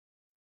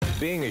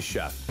Being a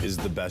chef is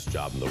the best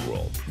job in the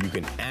world. You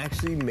can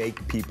actually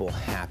make people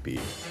happy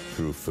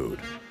through food.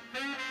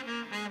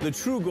 The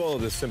true goal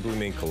of the Simply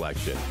Mean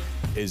collection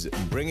is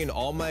bringing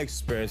all my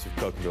experience of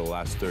cooking for the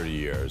last 30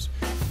 years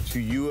to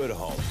you at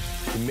home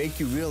to make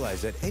you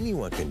realize that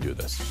anyone can do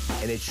this.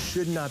 And it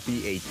should not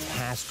be a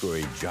task or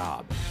a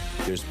job.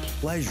 There's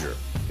pleasure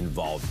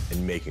involved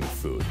in making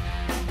food.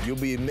 You'll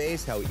be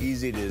amazed how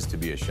easy it is to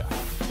be a chef.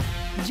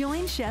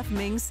 Join Chef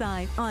Ming's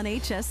site on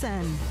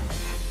HSN.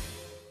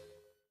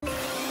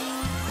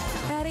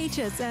 At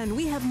HSN,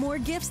 we have more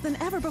gifts than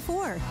ever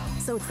before,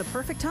 so it's the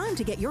perfect time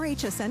to get your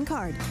HSN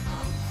card.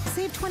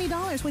 Save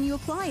 $20 when you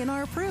apply and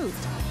are approved.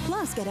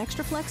 Plus, get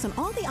extra flex on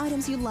all the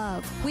items you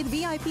love with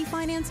VIP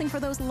financing for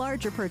those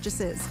larger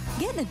purchases.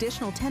 Get an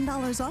additional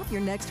 $10 off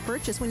your next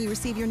purchase when you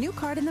receive your new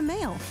card in the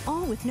mail,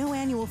 all with no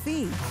annual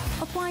fee.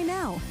 Apply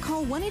now.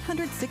 Call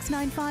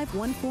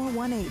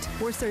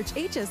 1-800-695-1418 or search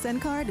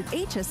HSN card at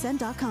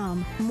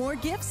hsn.com. More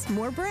gifts,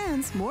 more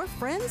brands, more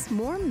friends,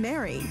 more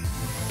merry.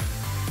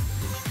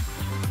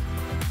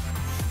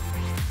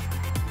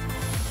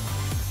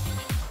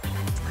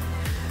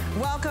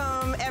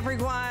 Welcome,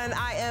 everyone.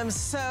 I am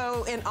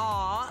so in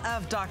awe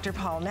of Dr.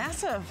 Paul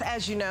Nassif.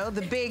 As you know,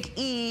 the Big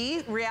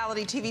E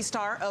reality TV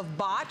star of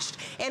Botched.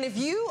 And if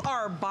you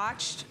are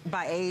botched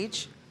by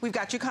age, we've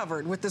got you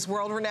covered with this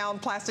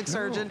world-renowned plastic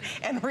surgeon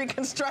and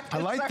reconstructive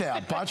I like surgeon.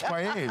 that, botched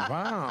by age,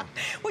 wow.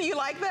 Well, you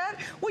like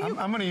that? Well,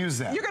 I'm gonna use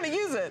that. You're gonna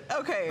use it,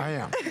 okay. I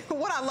am.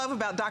 What I love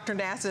about Dr.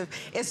 Nassif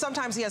is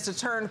sometimes he has to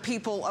turn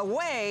people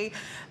away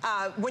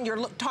when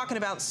you're talking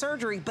about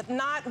surgery, but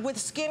not with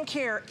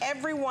skincare.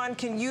 Everyone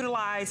can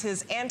utilize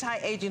his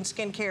anti-aging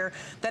skincare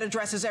that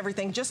addresses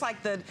everything, just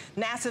like the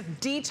Nassif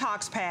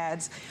detox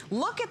pads.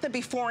 Look at the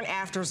before and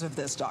afters of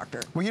this,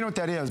 doctor. Well, you know what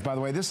that is, by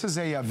the way. This is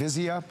a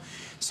Vizia.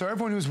 So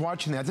everyone who's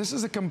watching that, this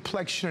is a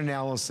complexion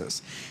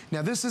analysis.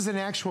 Now, this is an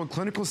actual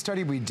clinical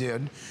study we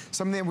did,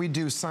 something that we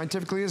do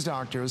scientifically as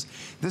doctors.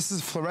 This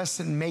is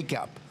fluorescent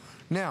makeup.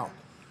 Now,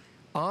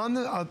 on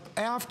the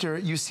after,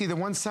 you see the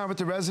one side with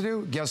the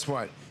residue. Guess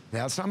what?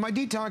 That's not my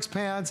detox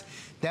pads.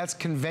 That's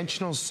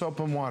conventional soap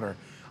and water.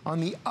 On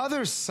the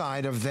other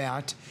side of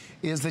that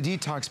is the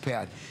detox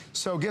pad.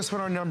 So guess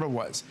what our number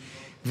was?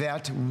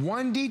 That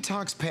one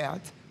detox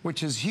pad,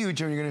 which is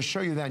huge, and we're gonna show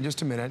you that in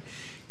just a minute,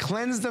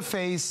 cleansed the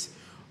face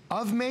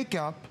of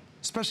makeup,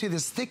 especially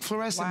this thick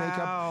fluorescent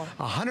makeup,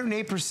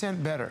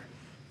 108% better.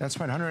 That's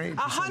right, 108%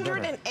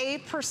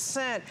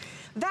 108%.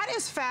 That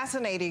is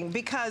fascinating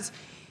because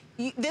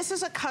this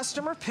is a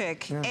customer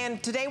pick,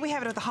 and today we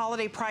have it at the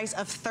holiday price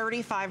of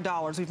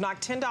 $35. We've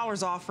knocked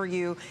 $10 off for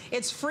you.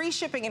 It's free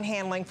shipping and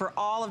handling for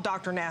all of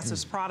Dr.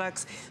 Nassif's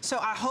products. So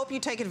I hope you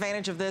take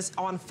advantage of this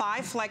on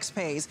 5 flex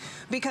pays,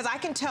 because I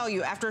can tell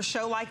you, after a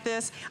show like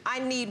this, I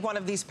need one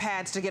of these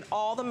pads to get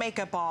all the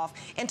makeup off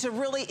and to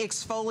really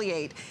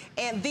exfoliate.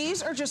 And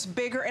these are just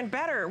bigger and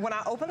better. When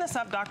I open this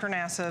up, Dr.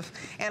 Nassif,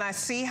 and I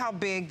see how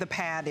big the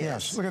pad is.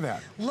 Yes, look at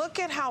that. Look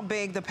at how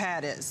big the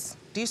pad is.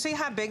 Do you see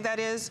how big that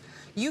is?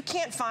 You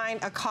can't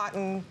find a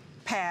cotton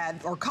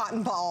pad or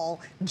cotton ball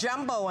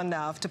jumbo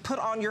enough to put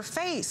on your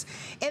face.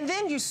 And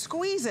then you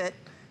squeeze it.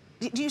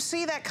 Do you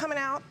see that coming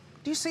out?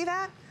 Do you see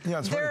that? Yeah,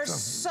 it's There's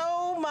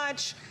so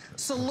much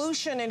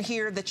solution in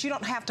here that you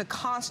don't have to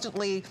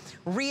constantly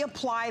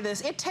reapply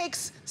this. It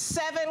takes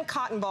 7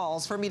 cotton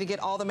balls for me to get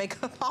all the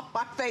makeup off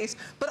my face,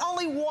 but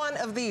only one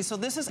of these. So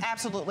this is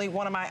absolutely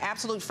one of my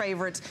absolute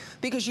favorites,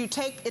 because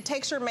it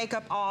takes your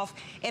makeup off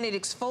and it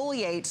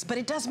exfoliates, but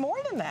it does more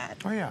than that.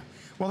 Oh yeah.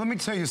 Well, let me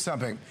tell you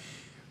something.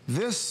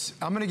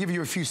 I'm gonna give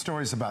you a few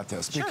stories about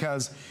this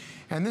because,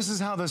 and this is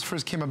how this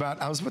first came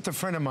about. I was with a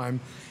friend of mine,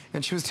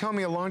 and she was telling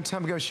me a long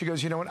time ago, she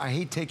goes, you know what, I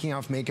hate taking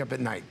off makeup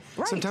at night.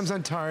 Right. Sometimes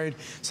I'm tired,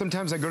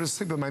 sometimes I go to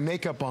sleep with my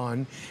makeup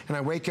on, and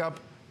I wake up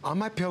on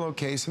my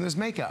pillowcase and there's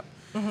makeup.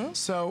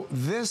 So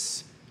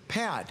this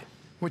pad,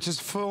 which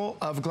is full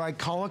of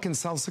glycolic and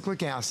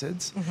salicylic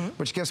acids,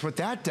 which guess what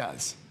that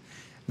does?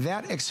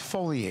 That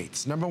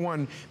exfoliates. Number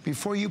one,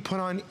 before you put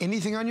on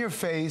anything on your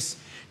face,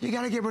 you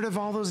gotta get rid of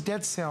all those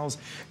dead cells.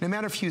 No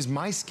matter if you use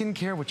my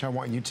skincare, which I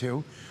want you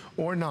to,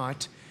 or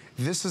not,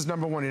 this is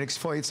number one, it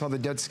exfoliates all the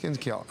dead skin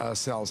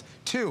cells.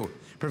 2,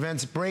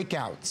 prevents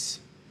breakouts,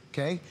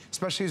 okay?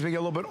 Especially as we get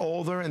a little bit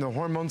older and the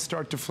hormones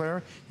start to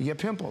flare, you get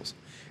pimples.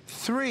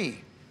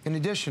 3, in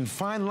addition,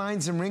 fine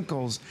lines and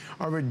wrinkles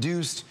are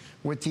reduced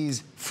with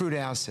these fruit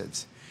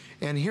acids.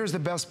 And here's the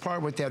best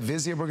part with that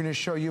Vizia we're gonna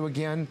show you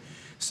again.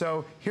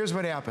 So here's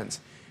what happens.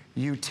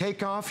 You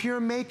take off your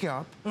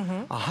makeup,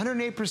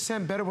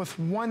 108% better with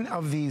one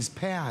of these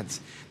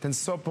pads than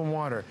soap and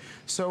water.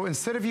 So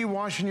instead of you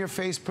washing your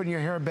face, putting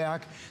your hair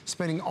back,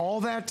 spending all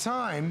that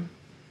time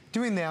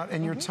doing that,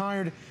 and you're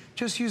tired,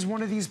 just use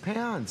one of these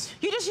pads.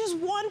 You just use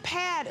one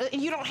pad.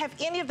 You don't have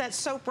any of that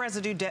soap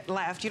residue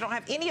left. You don't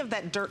have any of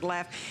that dirt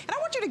left. And I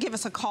want you to give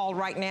us a call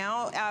right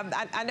now.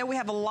 I know we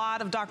have a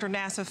lot of Dr.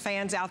 Nassif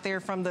fans out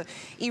there from the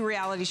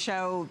e-reality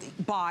show,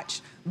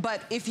 Botched.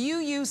 But if you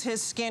use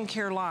his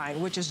skincare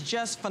line, which is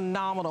just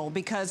phenomenal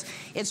because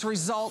it's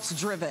results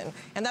driven,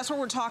 and that's what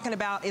we're talking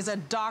about, is a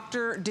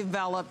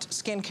doctor-developed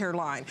skincare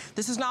line.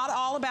 This is not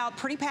all about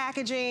pretty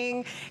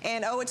packaging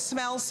and, oh, it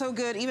smells so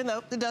good, even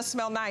though it does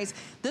smell nice.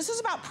 This is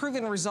about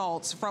proven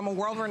results from a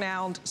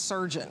world-renowned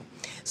surgeon.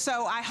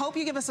 So I hope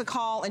you give us a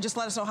call and just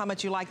let us know how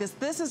much you like this.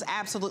 This is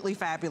absolutely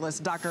fabulous,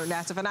 Dr.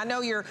 Nassif, and I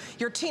know your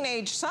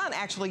teenage son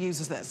actually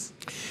uses this.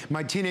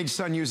 My teenage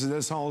son uses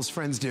this, all his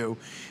friends do.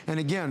 And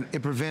again,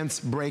 it prevents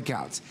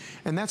breakouts.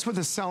 And that's what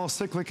the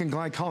salicylic and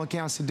glycolic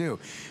acid do.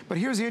 But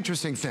here's the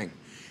interesting thing.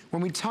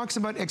 When we talk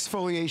about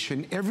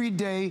exfoliation, every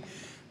day,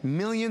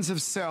 millions of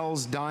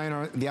cells die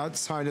on the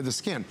outside of the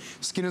skin.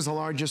 Skin is the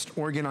largest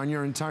organ on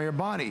your entire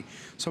body.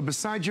 So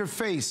besides your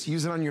face,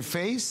 use it on your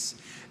face,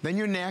 then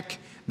your neck,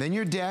 then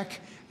your neck,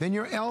 then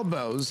your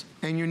elbows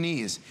and your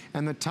knees,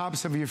 and the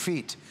tops of your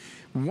feet.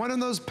 One of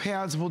those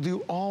pads will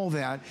do all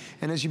that.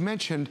 And as you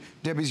mentioned,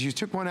 Debbie, you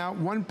took one out,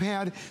 one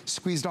pad,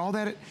 squeezed all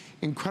that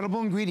incredible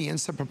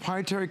ingredients, a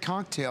proprietary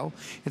cocktail.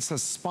 It's a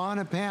spa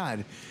and a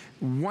pad.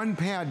 One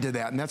pad did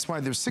that, and that's why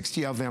there's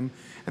 60 of them,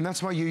 and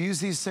that's why you use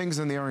these things,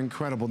 and they are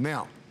incredible.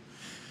 Now,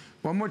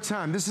 one more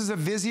time, this is a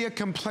Visia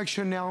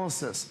complexion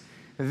analysis.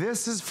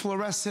 This is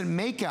fluorescent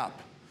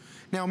makeup.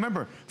 Now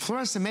remember,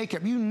 fluorescent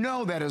makeup, you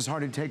know that is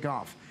hard to take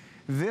off.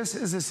 This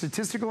is a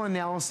statistical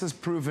analysis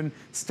proven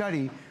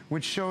study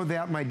which showed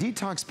that my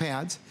detox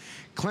pads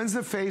cleanse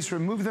the face,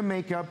 remove the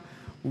makeup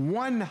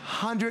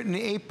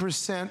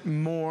 108%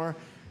 more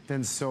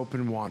than soap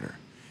and water.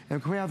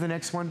 And can we have the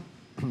next one?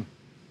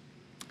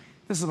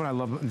 This is what I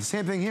love. The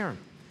same thing here.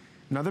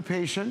 Another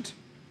patient,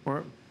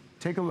 or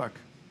take a look.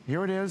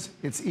 Here it is,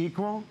 it's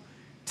equal.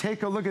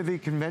 Take a look at the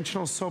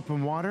conventional soap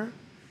and water,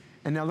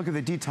 and now look at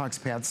the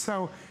detox pads.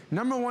 So,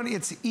 number one,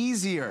 it's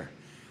easier.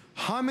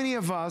 How many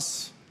of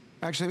us,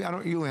 actually, I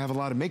don't usually have a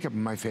lot of makeup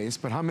in my face,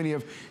 but how many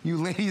of you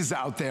ladies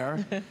out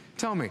there,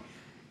 tell me,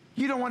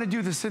 you don't want to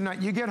do this at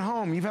night. You get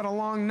home, you've had a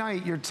long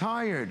night, you're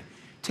tired.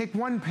 Take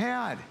one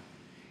pad.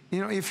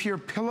 You know, if your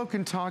pillow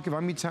can talk, how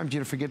many times do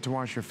you forget to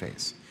wash your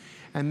face?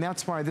 And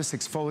that's why this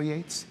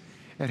exfoliates.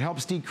 It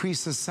helps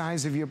decrease the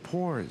size of your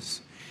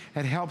pores.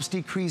 It helps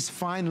decrease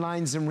fine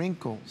lines and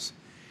wrinkles.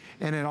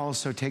 And it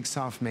also takes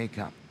off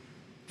makeup.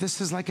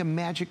 This is like a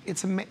magic,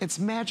 it's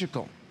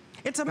magical.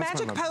 It's a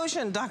magic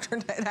potion, Dr.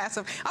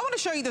 Nassif. I want to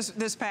show you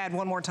this pad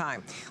one more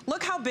time.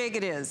 Look how big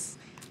it is.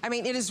 I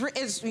mean, you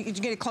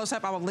get it close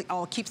up,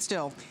 I'll keep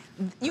still.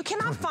 You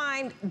cannot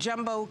find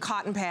jumbo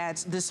cotton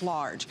pads this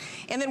large.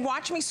 And then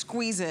watch me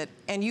squeeze it,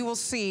 and you will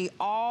see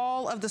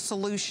all of the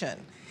solution,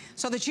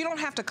 so that you don't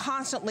have to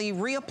constantly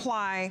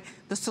reapply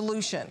the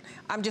solution.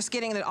 I'm just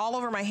getting it all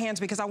over my hands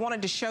because I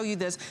wanted to show you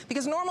this,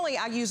 because normally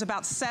I use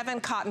about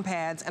 7 cotton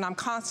pads and I'm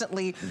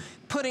constantly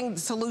putting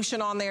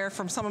solution on there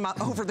from some of my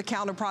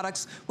over-the-counter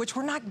products, which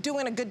we're not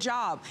doing a good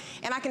job.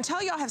 And I can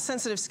tell you I have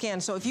sensitive skin,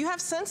 so if you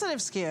have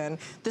sensitive skin,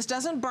 this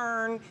doesn't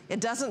burn,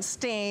 it doesn't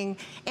sting,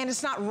 and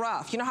it's not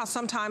rough. You know how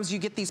sometimes you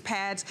get these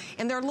pads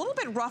and they're a little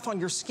bit rough on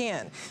your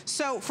skin.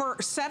 So for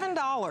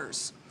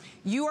 $7,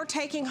 you are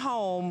taking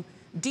home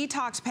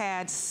detox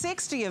pads,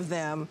 60 of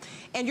them,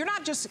 and you're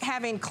not just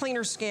having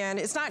cleaner skin.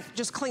 It's not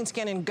just clean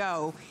skin and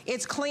go.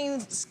 It's clean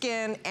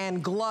skin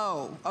and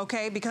glow,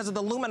 okay? Because of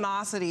the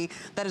luminosity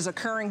that is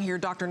occurring here,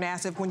 Dr.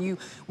 Nassif,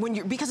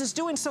 because it's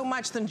doing so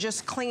much than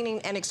just cleaning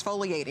and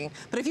exfoliating.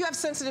 But if you have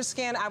sensitive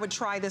skin, I would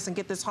try this and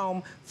get this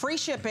home. Free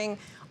shipping.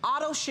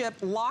 Auto ship,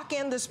 lock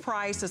in this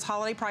price, this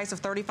holiday price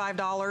of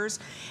 $35.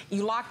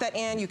 You lock that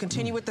in, you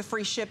continue with the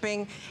free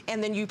shipping,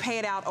 and then you pay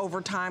it out over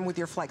time with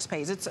your flex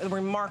pays. It's a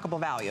remarkable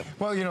value.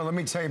 Well, you know, let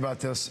me tell you about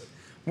this.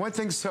 One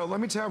thing, so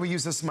let me tell you how we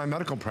use this in my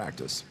medical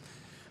practice.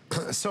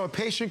 So a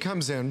patient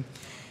comes in,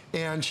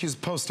 and she's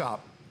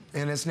post-op,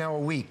 and it's now a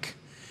week.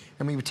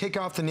 And we would take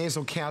off the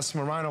nasal cast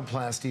from a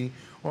rhinoplasty,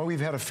 or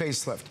we've had a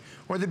facelift,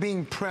 or they're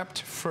being prepped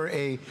for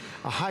a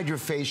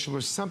hydrofacial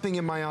or something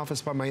in my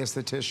office by my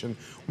esthetician or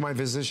my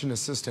physician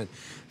assistant.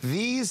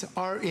 These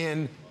are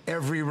in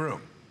every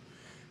room.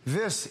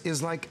 This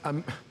is like,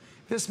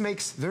 this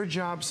makes their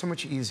job so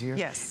much easier.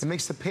 Yes. It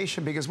makes the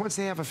patient, because once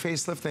they have a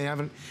facelift,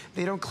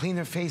 they don't clean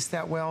their face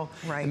that well.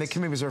 Right. And they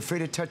come in because they're afraid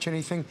to touch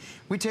anything.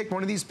 We take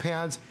one of these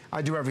pads,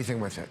 I do everything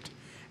with it.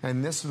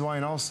 And this is why,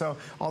 and also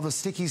all the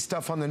sticky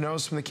stuff on the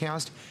nose from the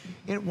cast,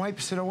 it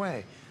wipes it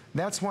away.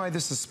 That's why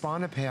this is spa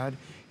and a pad.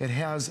 It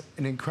has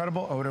an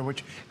incredible odor,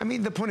 which, I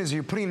mean, the point is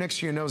you're putting it next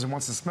to your nose and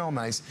wants to smell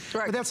nice,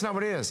 right. But that's not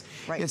what it is.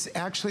 Right. It's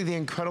actually the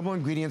incredible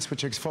ingredients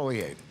which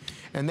exfoliate.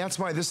 And that's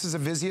why this is a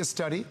Visia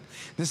study.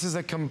 This is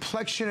a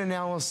complexion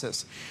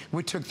analysis.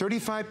 We took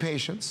 35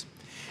 patients,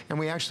 and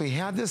we actually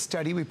had this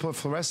study. We put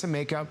fluorescent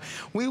makeup.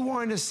 We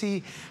wanted to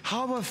see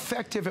how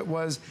effective it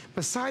was,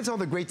 besides all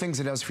the great things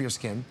it does for your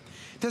skin.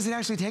 Does it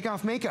actually take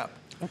off makeup?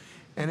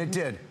 And it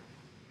did.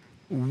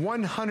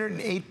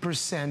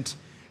 108%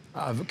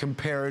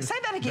 compared. Say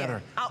that again.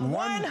 Better.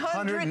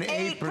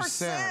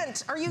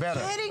 108%. Are you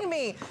kidding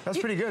me? That's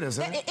pretty good,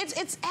 isn't it?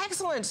 It's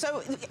excellent.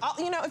 So,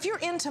 you know, if you're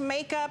into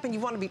makeup and you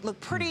want to look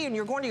pretty and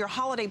you're going to your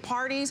holiday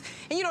parties,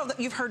 and you know,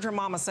 you've heard your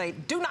mama say,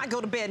 do not go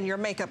to bed in your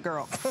makeup,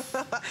 girl.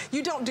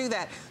 You don't do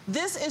that.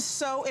 This is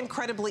so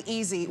incredibly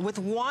easy with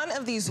one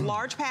of these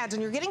large pads,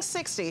 and you're getting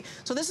 60.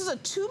 So this is a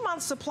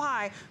 2-month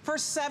supply for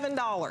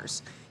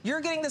 $7.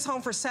 You're getting this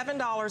home for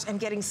 $7 and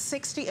getting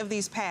 60 of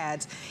these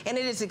pads. And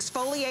it is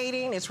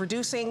exfoliating, it's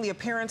reducing the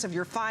appearance of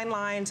your fine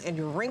lines and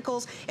your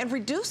wrinkles, and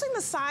reducing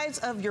the size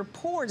of your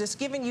pores. It's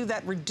giving you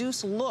that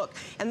reduced look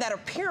and that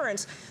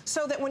appearance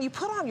so that when you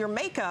put on your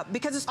makeup,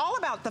 because it's all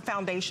about the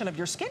foundation of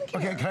your skincare.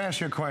 Okay, can I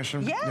ask you a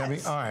question, Debbie?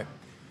 Yes. All right.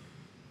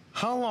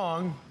 How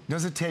long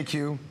does it take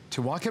you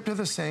to walk up to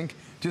the sink,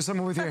 do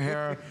something with your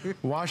hair,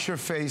 wash your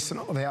face and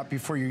all that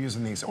before you're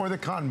using these? Or the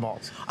cotton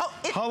balls?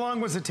 How long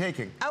was it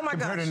taking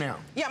compared to now?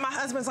 Yeah, my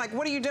husband's like,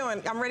 what are you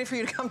doing? I'm ready for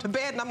you to come to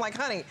bed. And I'm like,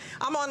 honey,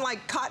 I'm on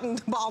like cotton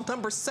ball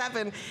number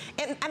 7.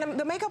 And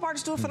the makeup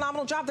artists do a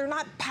phenomenal job. They're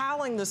not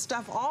piling the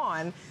stuff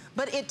on,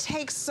 but it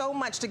takes so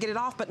much to get it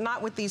off, but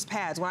not with these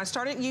pads. When I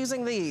started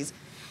using these,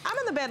 I'm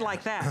in the bed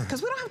like that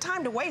because we don't have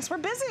time to waste. We're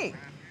busy.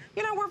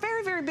 You know, we're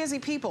very, very busy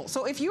people.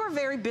 So if you are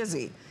very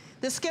busy,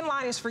 the skin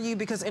line is for you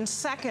because in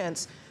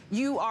seconds,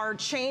 you are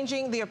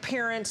changing the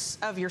appearance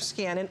of your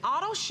skin. And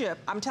auto ship,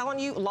 I'm telling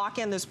you, lock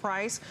in this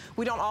price.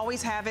 We don't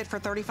always have it for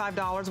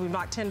 $35. We've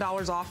knocked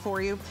 $10 off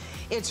for you.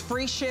 It's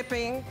free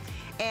shipping,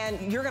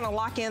 and you're gonna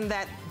lock in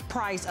that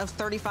price of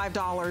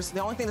 $35.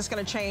 The only thing that's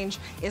gonna change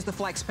is the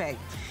flex pay.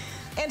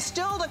 And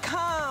still to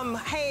come,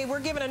 hey,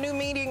 we're giving a new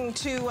meeting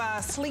to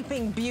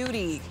Sleeping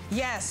Beauty.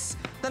 Yes,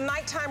 the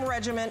nighttime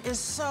regimen is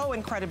so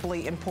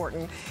incredibly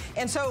important.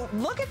 And so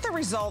look at the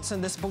results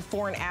in this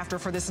before and after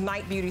for this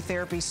Night Beauty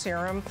Therapy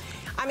Serum.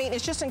 I mean,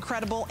 it's just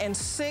incredible. In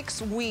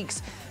 6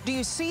 weeks, do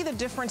you see the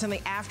difference in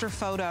the after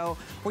photo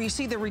where you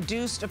see the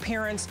reduced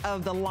appearance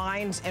of the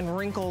lines and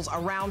wrinkles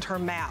around her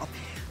mouth?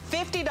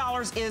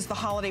 $50 is the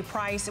holiday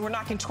price, and we're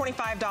knocking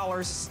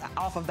 $25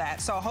 off of that.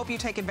 So I hope you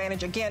take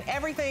advantage. Again,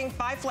 everything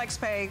by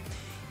FlexPay,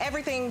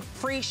 everything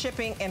free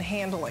shipping and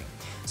handling.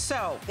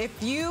 So if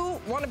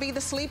you want to be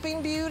the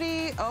Sleeping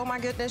Beauty, oh my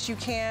goodness, you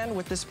can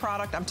with this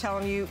product. I'm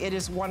telling you, it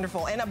is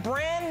wonderful. And a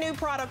brand new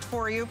product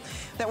for you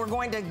that we're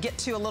going to get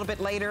to a little bit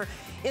later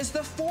is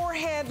the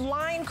Forehead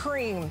Line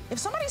Cream. If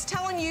somebody's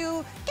telling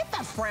you, get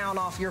that frown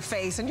off your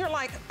face, and you're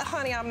like,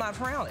 honey, I'm not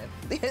frowning.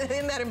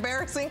 Isn't that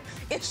embarrassing?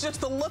 It's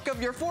just the look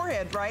of your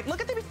forehead, right?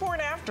 Look at the before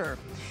and after.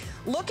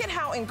 Look at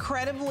how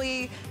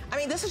incredibly, I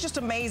mean, this is just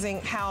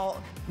amazing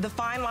how the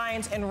fine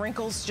lines and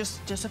wrinkles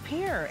just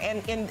disappear,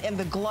 and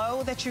the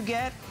glow that you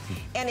get.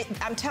 And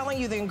I'm telling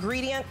you, the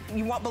ingredient,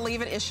 you won't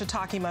believe it, is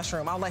shiitake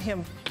mushroom. I'll let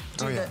him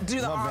do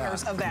the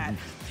honors of that.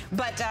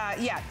 But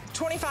yeah,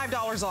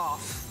 $25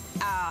 off.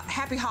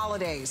 Happy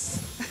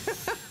holidays.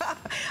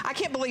 I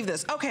can't believe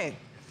this. Okay.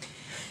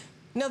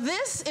 Now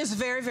this is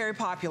very, very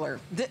popular.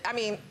 I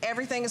mean,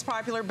 everything is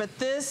popular, but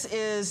this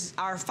is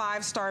our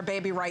 5-star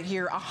baby right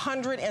here.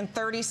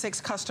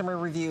 136 customer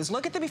reviews.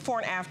 Look at the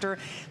before and after.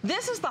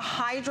 This is the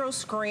Hydro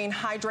Screen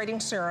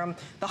Hydrating Serum,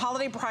 the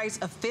holiday price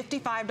of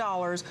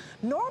 $55.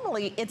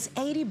 Normally, it's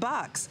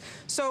 $80.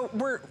 So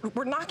we're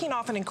knocking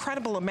off an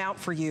incredible amount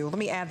for you. Let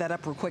me add that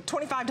up real quick.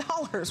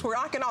 $25. We're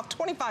knocking off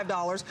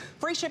 $25,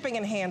 free shipping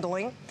and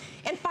handling,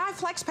 and 5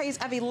 flex pays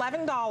of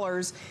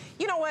 $11.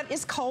 You know what?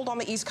 It's cold on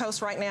the East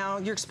Coast right now.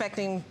 You're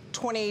expecting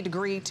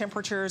 20-degree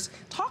temperatures.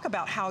 Talk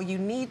about how you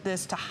need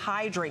this to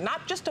hydrate,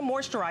 not just to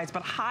moisturize,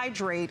 but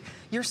hydrate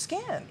your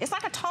skin. It's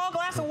like a tall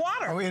glass of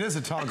water. Oh, it is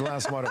a tall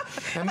glass of water.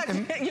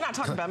 And you're not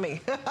talking about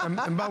me.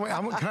 and by the way, I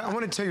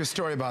want to tell you a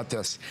story about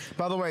this.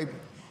 By the way,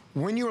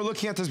 when you are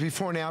looking at this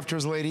before and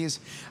afters, ladies,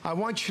 I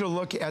want you to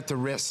look at the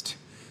wrist.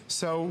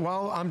 So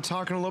while I'm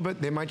talking a little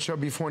bit, they might show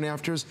before and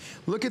afters.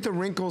 Look at the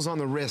wrinkles on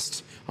the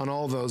wrist on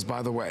all those,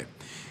 by the way.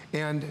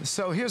 And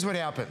so here's what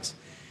happens.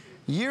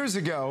 Years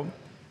ago,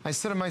 I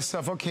said to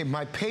myself, okay,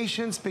 my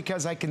patience,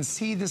 because I can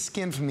see the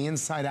skin from the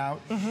inside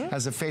out,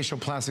 as a facial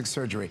plastic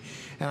surgery.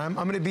 And I'm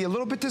going to be a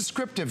little bit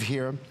descriptive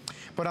here,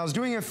 but I was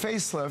doing a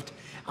facelift.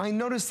 I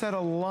noticed that a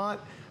lot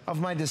of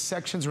my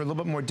dissections were a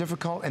little bit more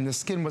difficult and the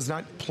skin was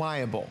not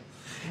pliable.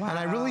 Wow. And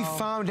I really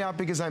found out,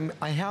 because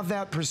I have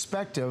that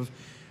perspective,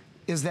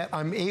 is that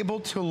I'm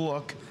able to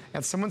look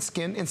at someone's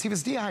skin and see if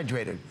it's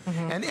dehydrated.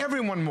 And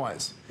everyone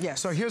was. Yes.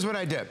 So here's what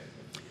I did.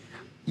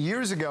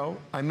 Years ago,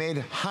 I made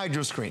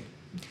HydroScreen.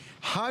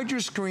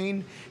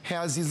 HydroScreen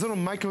has these little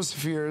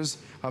microspheres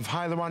of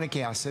hyaluronic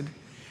acid.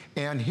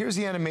 And here's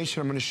the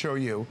animation I'm going to show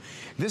you.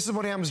 This is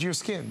what happens to your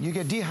skin. You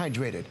get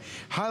dehydrated.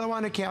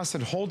 Hyaluronic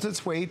acid holds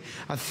its weight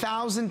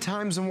 1,000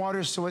 times in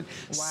water, so it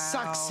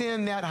sucks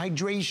in that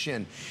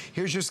hydration.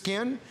 Here's your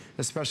skin,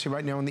 especially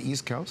right now on the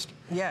East Coast.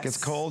 Yes. It gets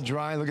cold,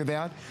 dry, look at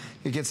that.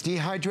 It gets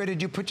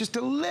dehydrated. You put just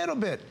a little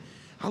bit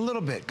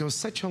goes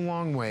such a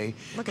long way.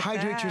 Look at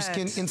Hydrate that. your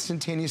skin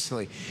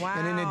instantaneously. Wow.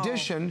 And in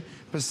addition,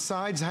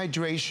 besides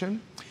hydration,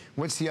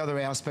 What's the other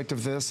aspect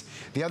of this?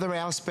 The other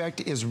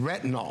aspect is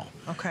retinol.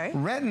 Okay.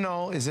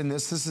 Retinol is in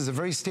this. This is a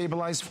very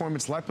stabilized form.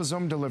 It's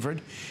liposome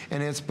delivered,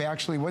 and it's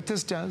actually what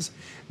this does.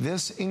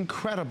 This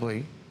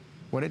incredibly,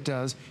 what it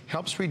does,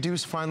 helps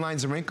reduce fine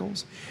lines and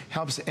wrinkles,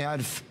 helps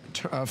add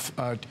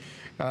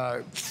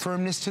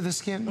firmness to the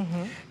skin,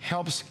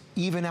 helps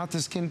even out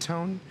the skin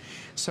tone.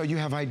 So you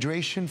have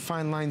hydration,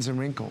 fine lines, and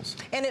wrinkles.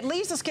 And it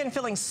leaves the skin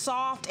feeling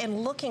soft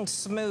and looking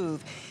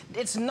smooth.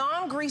 It's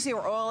non-greasy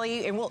or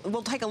oily, and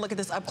we'll take a look at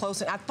this up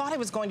close. And I thought it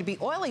was going to be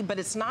oily, but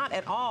it's not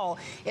at all.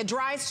 It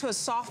dries to a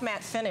soft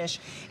matte finish.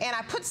 And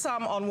I put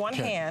some on one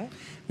hand.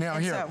 Now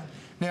here,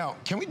 now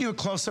can we do a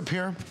close-up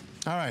here?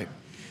 All right.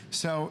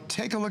 So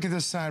take a look at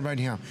this side right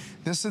here.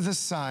 This is the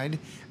side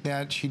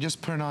that she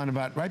just put on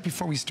about right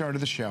before we started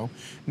the show.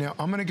 Now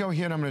I'm gonna go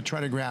here and I'm gonna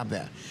try to grab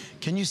that.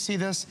 Can you see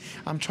this?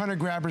 I'm trying to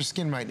grab her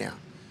skin right now.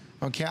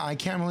 Okay, I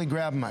can't really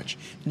grab much.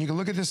 And you can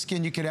look at the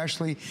skin, you could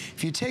actually,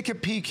 if you take a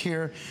peek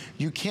here,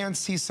 you can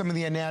see some of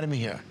the anatomy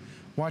here.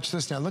 Watch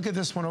this now, look at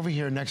this one over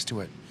here next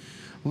to it.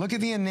 Look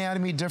at the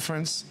anatomy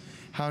difference,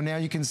 how now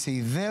you can see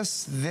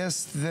this,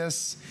 this,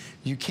 this.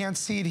 You can't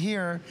see it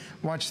here,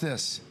 watch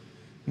this.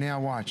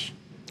 Now watch.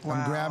 Wow.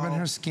 I'm grabbing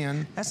her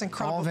skin. That's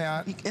incredible. All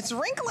that. It's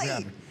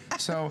wrinkly.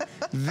 So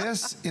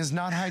this is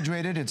not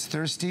hydrated, it's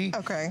thirsty.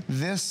 Okay.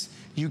 This,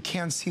 you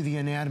can't see the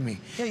anatomy.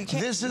 Yeah, you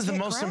can't, this is the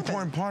most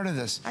important part of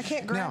this. I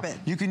can't grab it.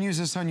 You can use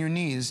this on your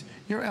knees,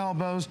 your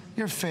elbows,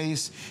 your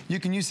face. You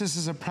can use this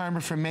as a primer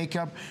for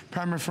makeup,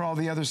 primer for all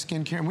the other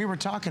skincare, and we were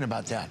talking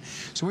about that.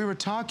 So we were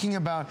talking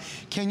about,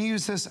 can you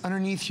use this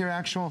underneath your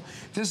actual,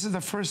 this is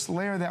the first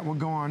layer that will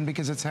go on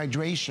because it's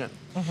hydration.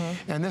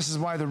 And this is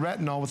why the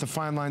retinol with the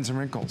fine lines and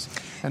wrinkles.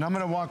 And I'm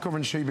gonna walk over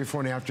and show you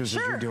before and afters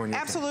as you're doing it.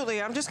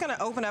 Absolutely, I'm just gonna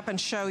open up and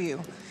show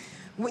you.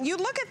 When you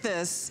look at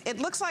this, it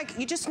looks like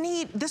you just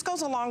need, this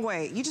goes a long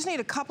way. You just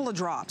need a couple of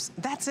drops,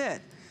 that's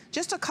it.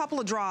 Just a couple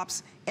of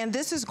drops, and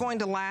this is going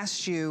to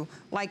last you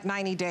like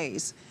 90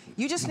 days.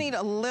 You just need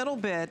a little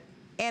bit,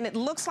 and it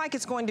looks like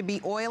it's going to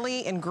be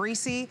oily and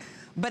greasy,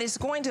 but it's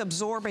going to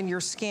absorb in your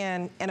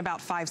skin in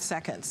about 5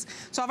 seconds.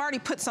 So I've already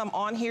put some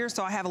on here,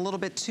 so I have a little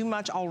bit too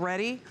much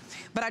already,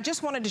 but I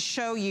just wanted to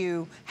show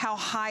you how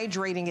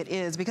hydrating it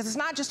is, because it's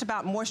not just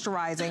about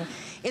moisturizing,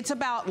 it's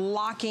about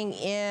locking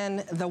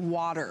in the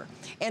water.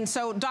 And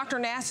so Dr.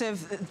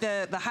 Nassif,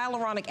 the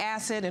hyaluronic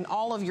acid and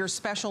all of your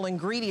special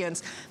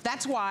ingredients,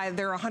 that's why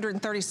there are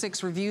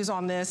 136 reviews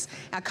on this,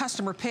 a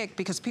customer pick,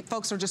 because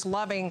folks are just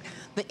loving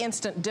the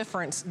instant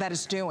difference that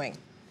it's doing.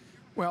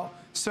 Well,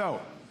 so,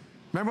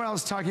 remember when I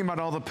was talking about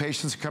all the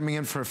patients coming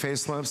in for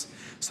facelifts?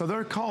 So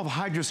they're called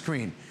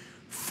HydroScreen.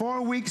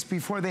 4 weeks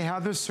before they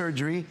have their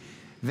surgery,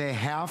 they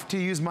have to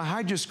use my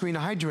HydroScreen to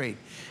hydrate.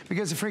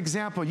 Because for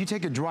example, you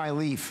take a dry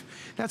leaf,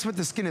 that's what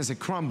the skin is, it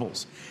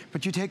crumbles.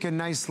 But you take a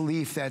nice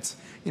leaf that's,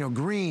 you know,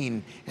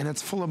 green and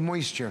it's full of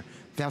moisture,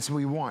 that's what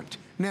we want.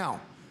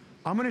 Now,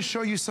 I'm gonna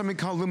show you something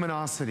called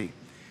luminosity.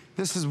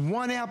 This is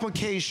one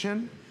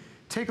application.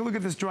 Take a look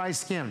at this dry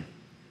skin.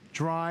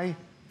 Dry,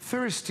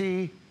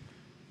 thirsty,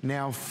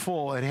 now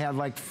full. It had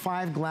like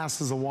 5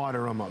 glasses of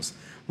water almost.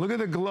 Look at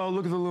the glow,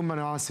 look at the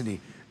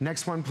luminosity.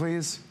 Next one,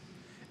 please.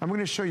 I'm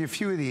gonna show you a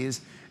few of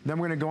these, then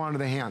we're gonna go on to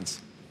the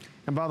hands.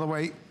 And by the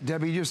way,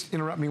 Debbie, just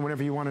interrupt me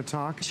whenever you wanna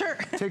talk. Sure.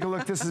 Take a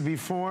look, this is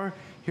before,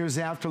 here's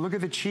after. Look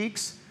at the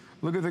cheeks,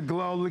 look at the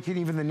glow, look at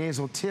even the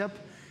nasal tip.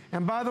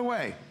 And by the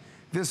way,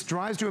 this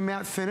dries to a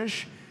matte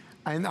finish.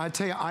 And I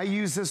tell you, I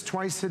use this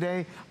twice a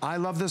day. I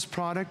love this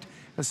product,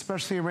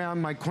 especially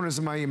around my corners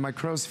of my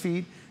crow's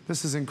feet.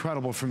 This is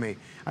incredible for me.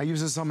 I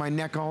use this on my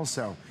neck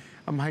also.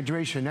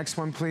 Hydration, next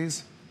one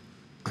please.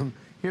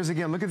 Here's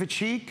again, look at the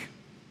cheek.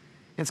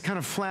 It's kind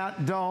of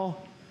flat,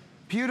 dull,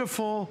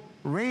 beautiful,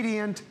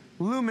 radiant,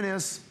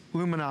 luminous,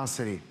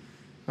 luminosity.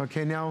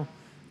 Okay, now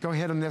go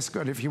ahead on this,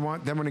 good if you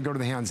want, then we're gonna go to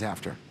the hands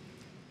after.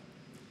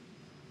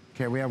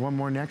 Okay, we have one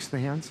more next, the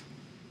hands.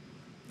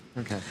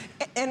 Okay.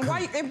 And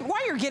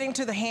while you're getting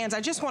to the hands, I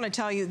just want to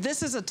tell you,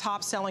 this is a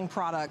top-selling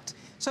product.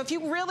 So if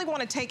you really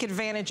want to take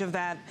advantage of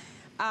that,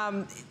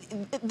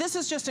 this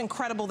is just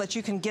incredible that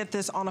you can get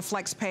this on a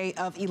flex pay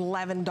of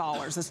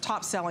 $11. It's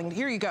top selling.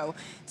 Here you go.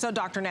 So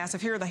Dr.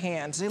 Nassif, here are the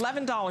hands.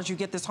 $11, you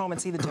get this home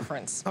and see the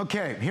difference.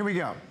 Okay, here we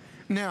go.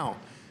 Now,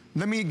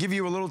 let me give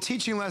you a little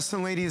teaching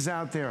lesson, ladies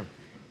out there.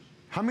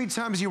 How many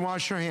times do you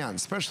wash your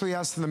hands? Especially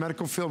us in the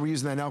medical field, we're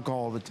using that alcohol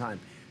all the time.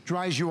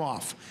 Dries you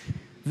off.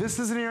 This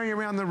is an area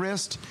around the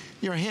wrist.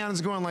 Your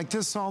hand's going like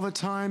this all the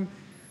time.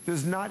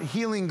 There's not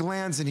healing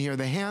glands in here.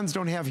 The hands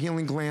don't have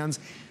healing glands.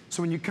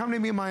 So when you come to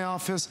me in my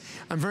office,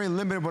 I'm very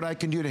limited what I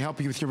can do to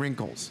help you with your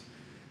wrinkles.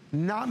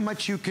 Not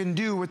much you can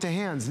do with the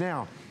hands.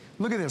 Now,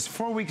 look at this,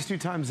 4 weeks, 2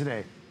 times a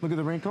day. Look at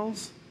the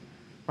wrinkles,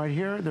 right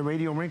here, the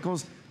radial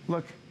wrinkles.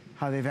 Look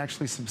how they've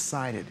actually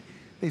subsided.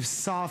 They've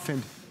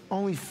softened,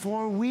 only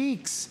 4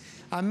 weeks.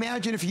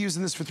 Imagine if you're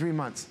using this for 3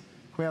 months.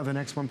 Can we have the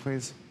next one,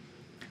 please?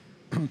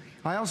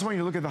 I also want you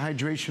to look at the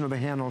hydration of the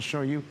hand, I'll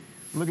show you.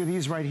 Look at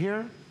these right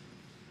here.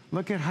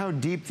 Look at how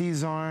deep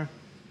these are,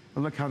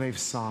 and look how they've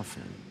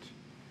softened.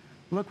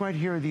 Look right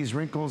here, these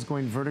wrinkles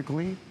going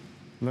vertically.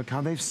 Look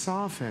how they've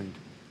softened.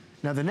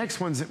 Now the next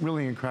one's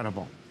really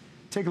incredible.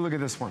 Take a look at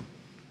this one.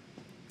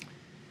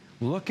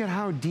 Look at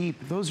how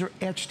deep, those are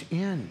etched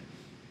in.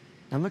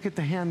 And look at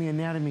the hand, the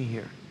anatomy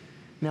here.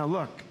 Now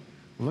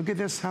look at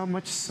this, how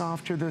much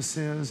softer this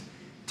is.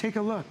 Take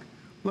a look.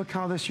 Look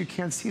how this, you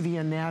can't see the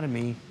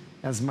anatomy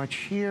as much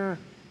here.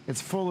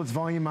 It's full, it's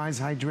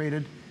volumized,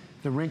 hydrated.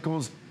 The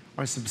wrinkles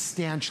are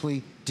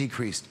substantially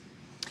decreased.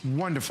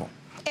 Wonderful.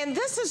 And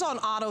this is on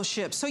auto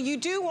ship, so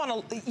you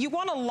want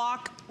to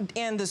lock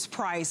in this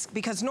price,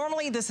 because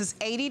normally this is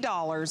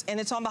 $80 and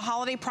it's on the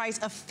holiday price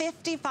of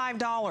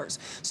 $55.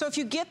 So if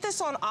you get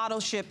this on auto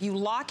ship, you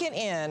lock it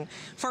in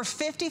for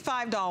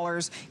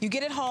 $55. You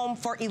get it home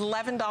for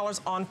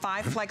 $11 on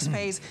 5 flex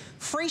pays,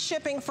 free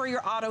shipping for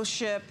your auto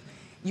ship.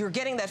 You're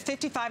getting that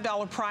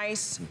 $55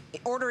 price.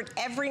 Order it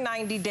every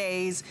 90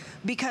 days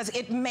because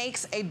it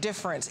makes a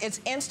difference.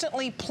 It's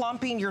instantly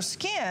plumping your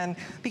skin,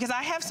 because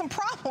I have some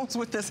problems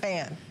with this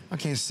hand.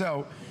 Okay,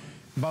 so,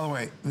 by the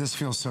way, this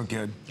feels so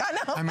good. I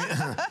know. I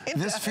mean,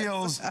 this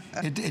feels,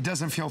 it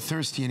doesn't feel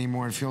thirsty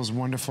anymore. It feels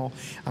wonderful.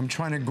 I'm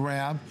trying to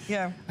grab.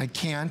 Yeah. I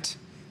can't.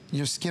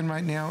 Your skin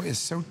right now is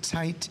so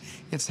tight.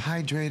 It's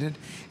hydrated.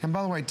 And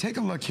by the way, take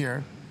a look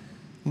here.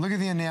 Look at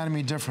the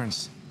anatomy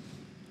difference.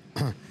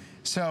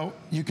 So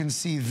you can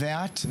see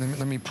that.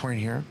 Let me point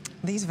here.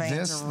 These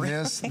veins are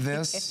really...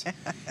 This.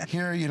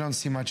 Here you don't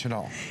see much at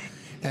all.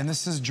 And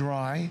this is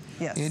dry.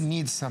 Yes. It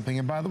needs something.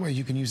 And by the way,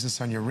 you can use this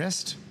on your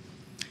wrist,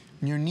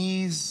 your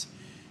knees,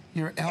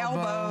 your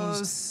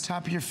elbows,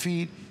 top of your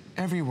feet,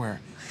 everywhere.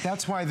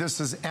 That's why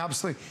this is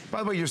absolutely...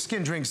 By the way, your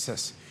skin drinks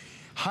this.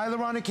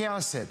 Hyaluronic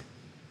acid.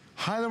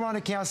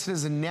 Hyaluronic acid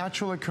is a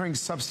natural occurring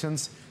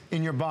substance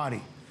in your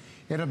body.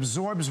 It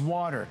absorbs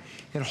water.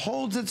 It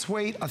holds its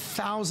weight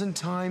 1,000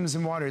 times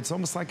in water. It's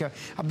almost like a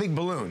big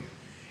balloon.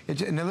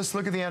 Now let's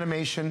look at the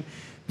animation.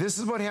 This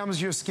is what happens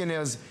to your skin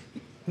is,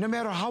 no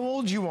matter how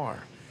old you are,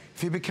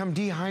 if you become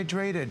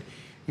dehydrated,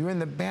 you're in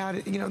the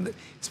bad, you know,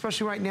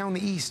 especially right now in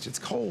the East, it's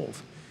cold.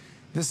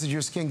 This is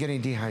your skin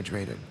getting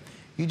dehydrated.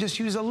 You just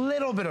use a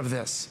little bit of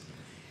this.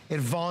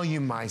 It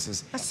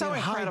volumizes. That's so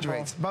incredible.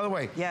 Hydrates. By the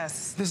way,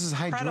 yes, this is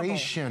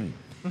hydration.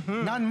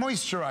 Not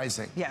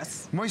moisturizing.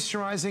 Yes.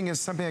 Moisturizing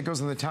is something that goes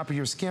on the top of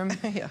your skin,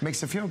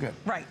 makes it feel good.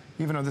 Right.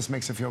 Even though this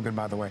makes it feel good,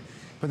 by the way.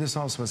 But this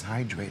also is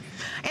hydrating.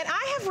 And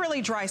I have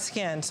really dry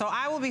skin, so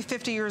I will be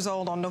 50 years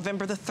old on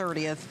November the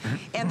 30th.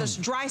 And this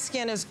dry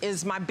skin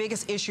is my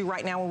biggest issue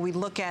right now when we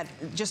look at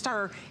just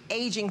our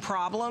aging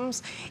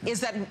problems, is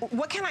that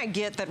what can I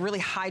get that really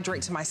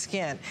hydrates my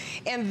skin?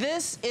 And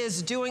this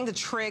is doing the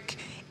trick,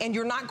 and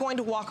you're not going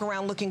to walk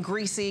around looking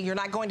greasy. You're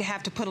not going to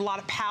have to put a lot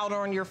of powder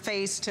on your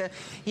face to,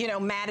 you know,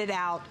 mat it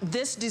out.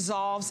 This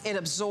dissolves, it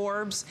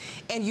absorbs,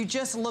 and you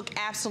just look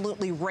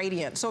absolutely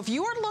radiant. So if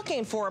you are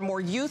looking for a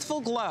more youthful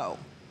glow,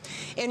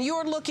 and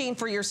you're looking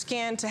for your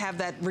skin to have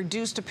that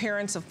reduced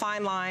appearance of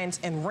fine lines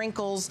and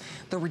wrinkles,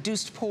 the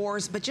reduced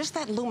pores, but just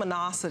that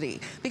luminosity,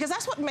 because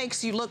that's what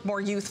makes you look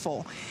more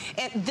youthful.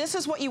 And this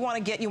is what you want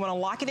to get. You want to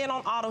lock it in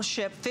on auto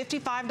ship,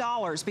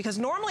 $55, because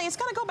normally it's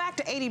going to go back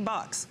to 80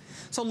 bucks.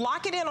 So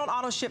lock it in on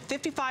auto ship,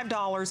 $55,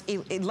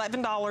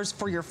 $11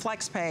 for your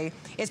flex pay.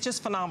 It's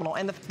just phenomenal.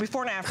 And the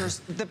before and afters,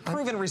 the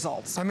proven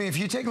results. I mean, if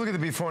you take a look at the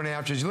before and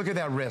afters, you look at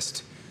that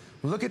wrist,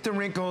 look at the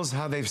wrinkles,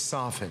 how they've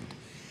softened.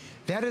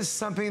 That is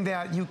something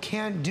that you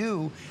can't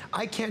do.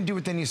 I can't do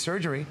with any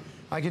surgery.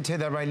 I can tell you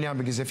that right now,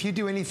 because if you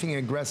do anything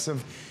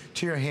aggressive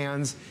to your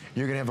hands,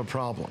 you're gonna have a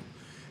problem.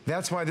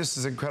 That's why this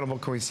is incredible.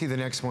 Can we see the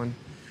next one?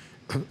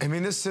 I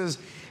mean, this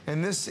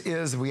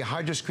is, we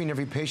hydro-screen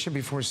every patient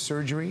before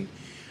surgery.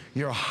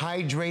 You're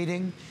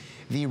hydrating.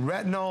 The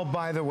retinol,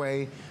 by the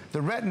way, the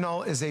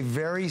retinol is a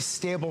very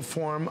stable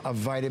form of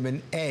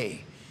vitamin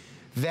A.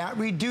 That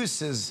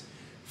reduces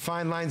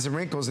fine lines and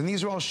wrinkles, and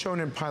these are all shown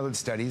in pilot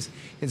studies.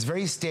 It's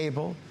very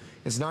stable,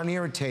 it's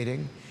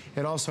non-irritating,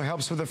 it also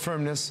helps with the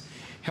firmness,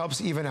 helps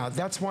even out.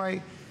 That's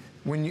why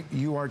when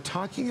you are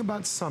talking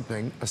about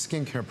something, a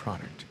skincare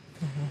product,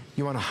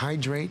 you want to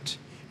hydrate,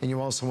 and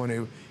you also want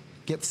to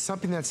get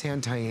something that's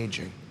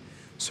anti-aging.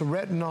 So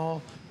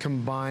retinol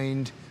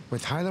combined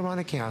with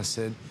hyaluronic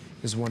acid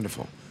is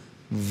wonderful.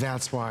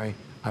 That's why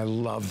I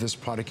love this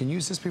product, and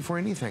use this before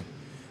anything.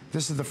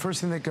 This is the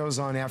first thing that goes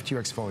on after you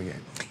exfoliate.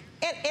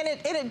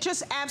 And it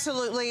just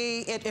absolutely,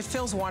 it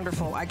feels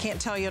wonderful. I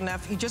can't tell you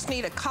enough. You just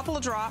need a couple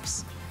of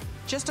drops,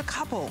 just a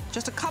couple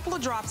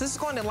of drops. This is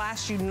going to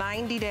last you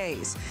 90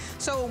 days.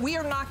 So we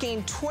are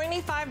knocking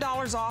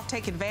 $25 off.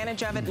 Take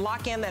advantage of it.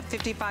 Lock in that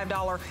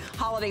 $55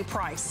 holiday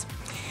price.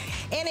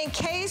 And in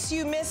case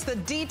you missed the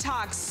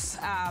detox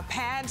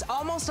pads,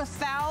 almost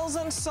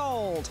 1,000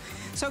 sold.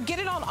 So get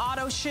it on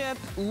auto ship,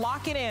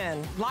 lock it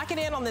in. Lock it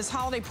in on this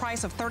holiday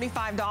price of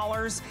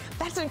 $35.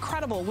 That's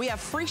incredible. We have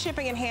free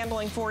shipping and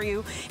handling for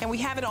you, and we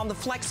have it on the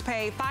flex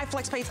pay, 5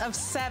 flex pays of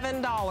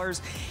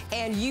 $7.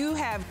 And you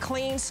have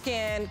clean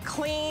skin,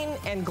 clean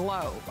and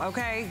glow,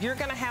 okay? You're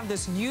gonna have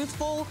this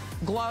youthful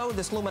glow,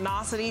 this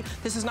luminosity.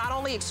 This is not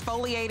only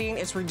exfoliating,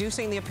 it's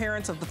reducing the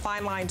appearance of the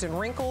fine lines and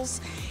wrinkles,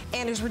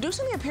 and it's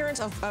reducing the appearance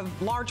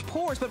of large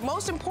pores, but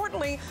most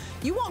importantly,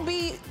 you won't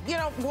be, you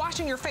know,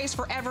 washing your face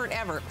forever and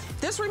ever.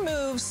 This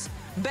removes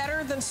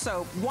better than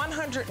soap,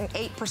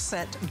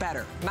 108%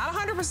 better. Not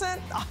 100%,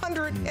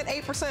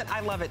 108%.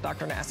 I love it,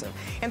 Dr. Nassif.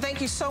 And thank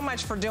you so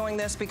much for doing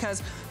this,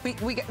 because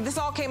this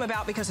all came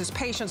about because his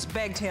patients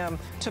begged him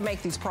to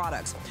make these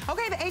products.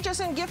 Okay, the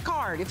HSN gift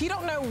card. If you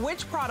don't know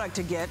which product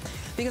to get,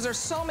 because there's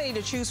so many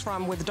to choose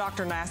from with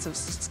Dr.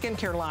 Nassif's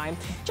skincare line,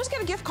 just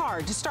get a gift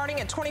card, just starting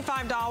at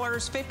 $25,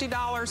 $50,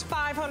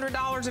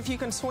 $500 if you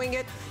can swing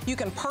it. You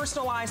can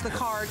personalize the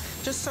card.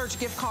 Just search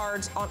gift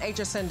cards on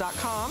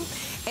hsn.com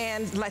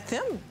and let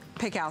them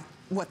pick out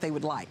what they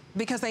would like,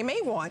 because they may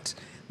want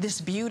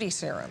this beauty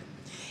serum.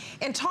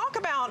 And talk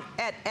about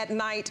at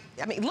night,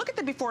 I mean, look at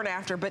the before and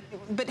after, but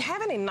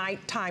having a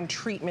nighttime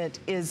treatment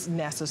is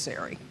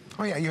necessary.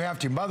 Oh yeah, you have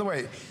to. By the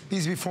way,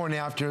 these before and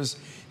afters,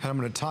 and I'm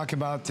going to talk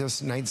about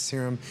this night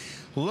serum.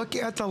 Look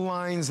at the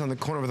lines on the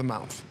corner of the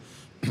mouth.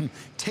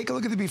 Take a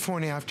look at the before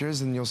and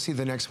afters, and you'll see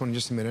the next one in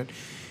just a minute.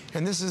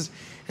 And this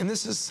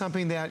is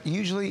something that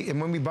usually,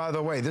 and when we, by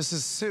the way, this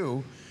is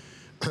Sue.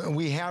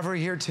 We have her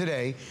here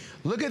today.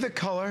 Look at the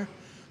color.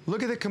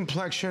 Look at the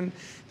complexion.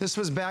 This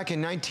was back in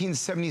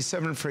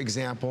 1977, for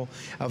example.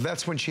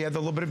 That's when she had the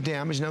little bit of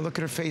damage. Now look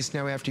at her face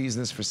now after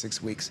using this for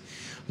 6 weeks.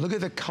 Look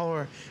at the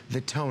color,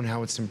 the tone,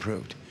 how it's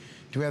improved.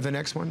 Do we have the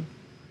next one?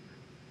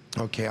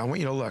 Okay, I want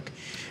you to look.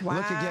 Wow.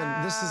 Look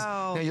again. This is,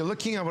 now you're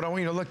looking at what I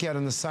want you to look at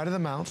on the side of the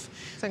mouth.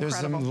 There's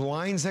some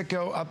lines that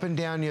go up and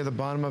down near the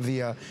bottom of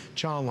the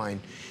jawline,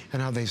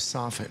 and how they've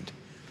softened.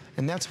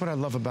 And that's what I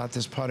love about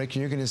this product.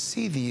 And you're gonna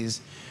see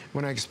these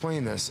when I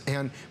explain this.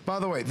 And by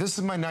the way, this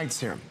is my night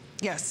serum.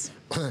 Yes,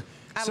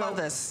 I love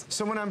this.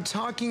 So when I'm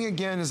talking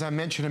again, as I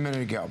mentioned a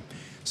minute ago,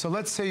 so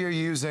let's say you're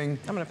using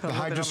the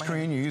Hydro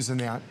Screen, you're using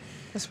that.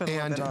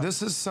 And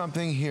this is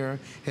something here,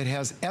 it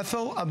has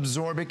ethyl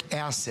absorbic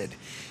acid.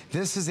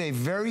 This is a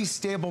very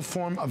stable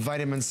form of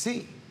vitamin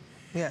C.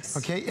 Yes.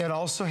 Okay, it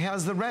also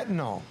has the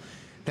retinol,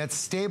 that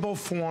stable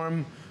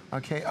form,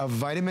 okay, of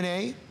vitamin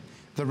A,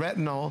 the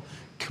retinol,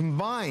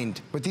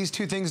 combined, what these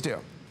two things do,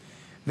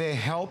 they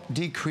help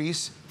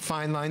decrease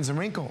fine lines and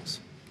wrinkles.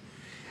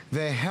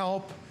 They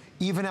help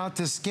even out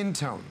the skin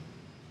tone.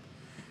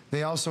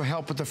 They also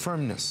help with the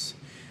firmness.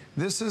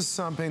 This is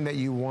something that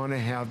you want to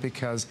have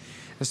because,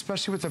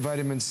 especially with the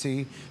vitamin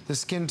C, the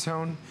skin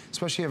tone,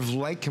 especially if you have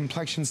light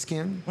complexion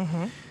skin,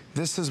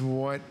 this is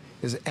what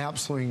is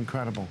absolutely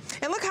incredible.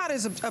 And look how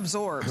it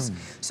absorbs.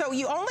 So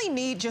you only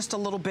need just a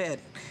little bit.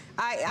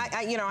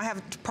 You know, I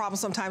have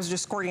problems sometimes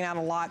just squirting out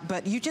a lot,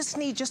 but you just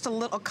need just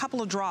a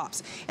couple of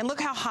drops. And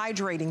look how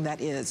hydrating that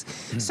is.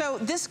 So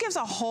this gives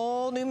a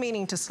whole new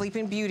meaning to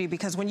Sleeping Beauty,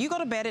 because when you go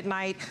to bed at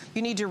night,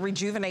 you need to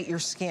rejuvenate your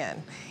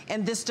skin.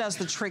 And this does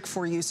the trick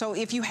for you. So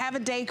if you have a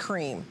day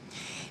cream,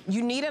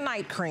 you need a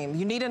night cream.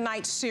 You need a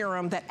night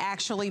serum that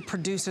actually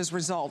produces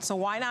results. So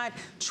why not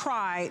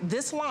try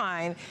this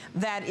line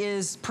that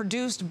is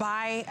produced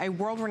by a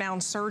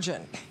world-renowned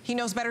surgeon? He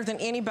knows better than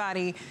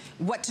anybody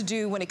what to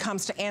do when it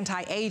comes to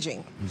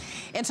anti-aging.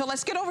 And so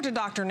let's get over to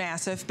Dr.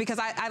 Nassif, because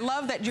I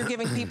love that you're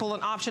giving people an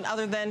option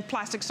other than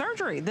plastic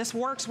surgery. This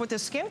works with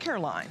this skincare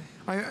line.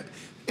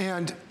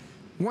 And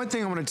one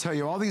thing I want to tell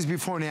you, all these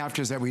before and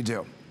afters that we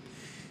do,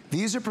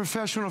 these are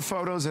professional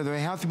photos that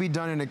they have to be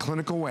done in a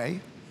clinical way.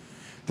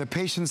 The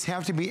patients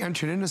have to be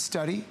entered in a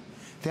study.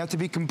 They have to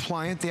be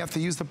compliant. They have to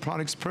use the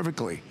products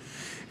perfectly.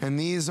 And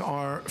these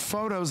are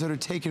photos that are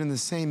taken in the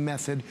same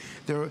method.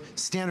 They're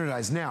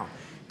standardized. Now,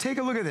 take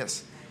a look at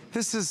this.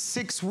 This is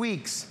 6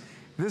 weeks.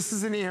 This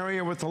is an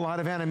area with a lot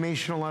of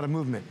animation, a lot of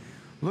movement.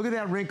 Look at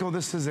that wrinkle.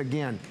 This is,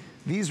 again,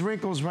 these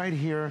wrinkles right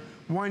here.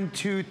 1,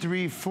 2,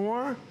 3,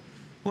 4.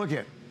 Look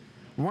at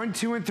 1,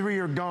 2, and 3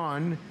 are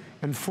gone,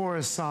 and 4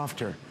 is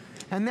softer.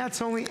 And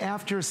that's only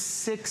after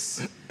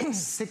six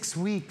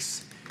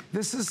weeks.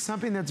 This is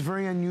something that's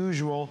very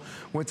unusual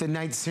with the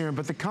night serum,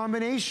 but the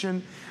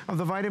combination of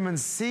the vitamin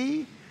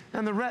C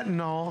and the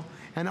retinol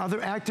and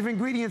other active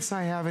ingredients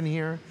I have in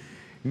here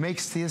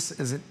makes this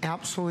as an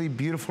absolutely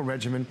beautiful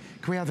regimen.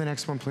 Can we have the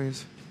next one,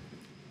 please?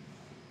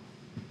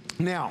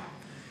 Now,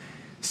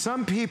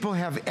 some people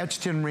have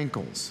etched in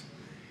wrinkles,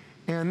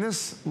 and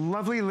this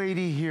lovely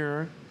lady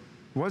here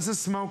was a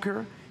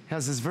smoker,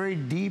 has this very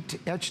deep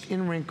etched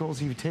in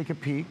wrinkles. You take a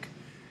peek.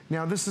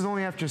 Now, this is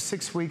only after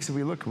 6 weeks. If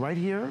we look right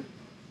here,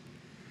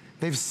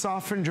 they've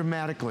softened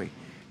dramatically.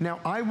 Now,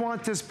 I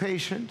want this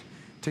patient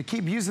to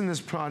keep using this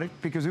product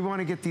because we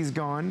want to get these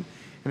gone.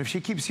 And if she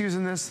keeps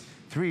using this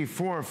 3,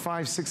 4,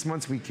 5, 6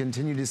 months, we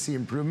continue to see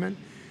improvement.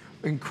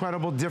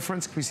 Incredible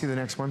difference. Can we see the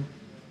next one?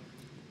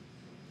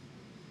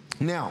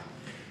 Now,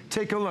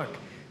 take a look.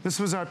 This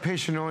was our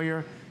patient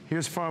earlier.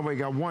 Here's far away.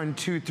 Got 1,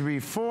 2, 3,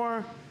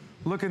 4.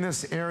 Look in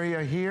this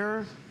area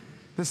here.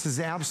 This is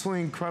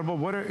absolutely incredible.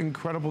 What an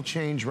incredible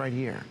change right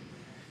here.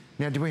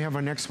 Now, do we have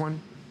our next one?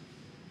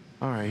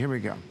 All right, here we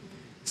go.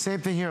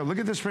 Same thing here. Look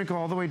at this wrinkle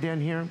all the way down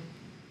here.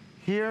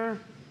 Here,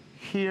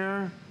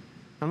 here,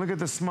 and look at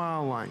the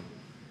smile line.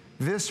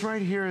 This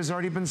right here has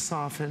already been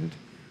softened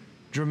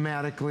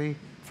dramatically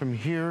from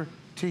here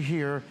to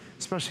here.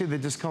 especially the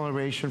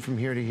discoloration from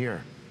here to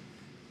here.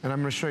 And I'm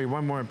gonna show you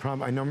one more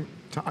problem. I know,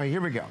 here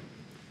we go.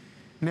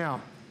 Now,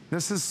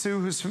 this is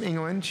Sue, who's from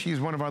England. She's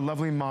one of our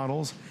lovely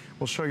models.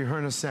 We'll show you her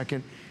in a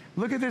second.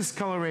 Look at this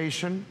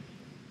coloration.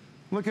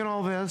 Look at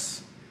all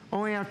this.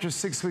 Only after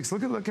 6 weeks.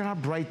 Look at how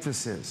bright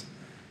this is.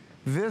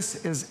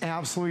 This is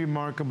absolutely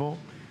remarkable.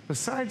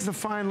 Besides, the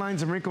fine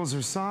lines and wrinkles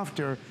are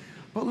softer,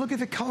 but look at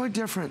the color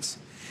difference.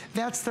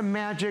 That's the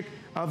magic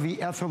of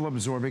the ethyl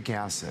absorbic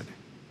acid.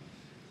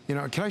 You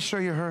know, can I show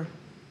you her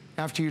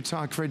after you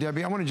talk for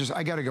Debbie?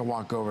 I gotta go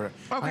walk over it.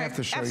 Okay, I have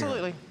to show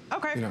absolutely. you.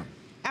 Okay, You know.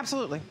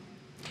 absolutely.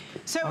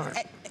 So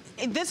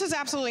this is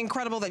absolutely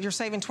incredible that you're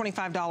saving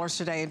 $25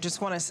 today. I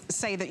just want to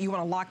say that you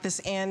want to lock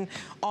this in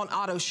on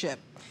auto ship,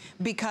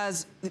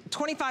 because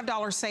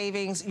 $25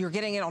 savings, you're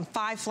getting it on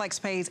 5 flex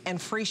pays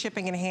and free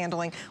shipping and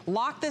handling.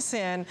 Lock this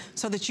in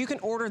so that you can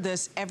order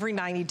this every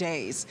 90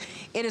 days.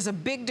 It is a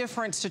big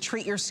difference to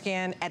treat your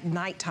skin at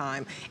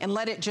nighttime and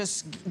let it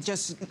just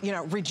you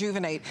know,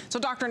 rejuvenate. So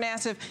Dr.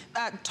 Nassif,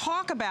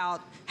 talk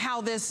about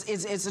how this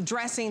is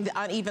addressing the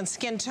uneven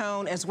skin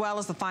tone as well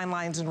as the fine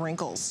lines and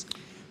wrinkles.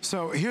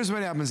 So here's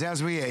what happens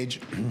as we age.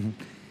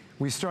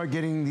 We start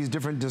getting these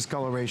different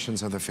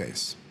discolorations of the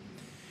face.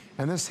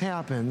 And this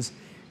happens,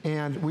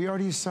 and we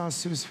already saw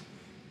Sue's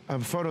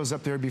photos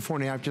up there before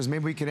and afters.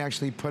 Maybe we could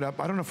actually put up,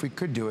 I don't know if we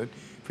could do it,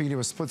 if we could do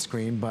a split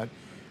screen, but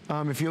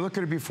if you look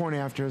at it before and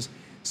afters,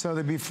 so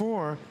the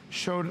before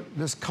showed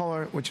this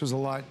color, which was a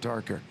lot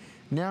darker.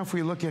 Now if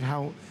we look at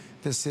how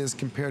this is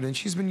compared, and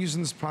she's been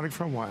using this product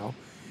for a while,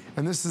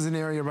 and this is an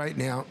area right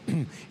now,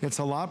 it's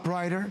a lot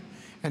brighter,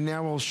 and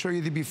now we'll show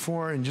you the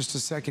before in just a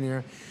second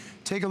here.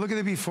 Take a look at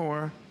the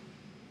before,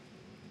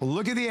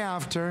 look at the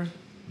after,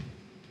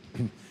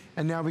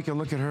 and now we can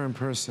look at her in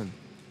person.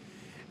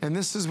 And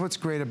this is what's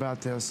great about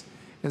this,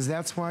 is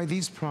that's why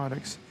these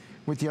products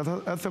with the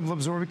ethyl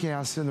absorbic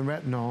acid and the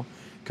retinol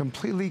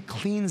completely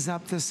cleans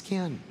up the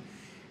skin.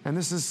 And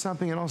this is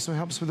something that also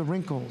helps with the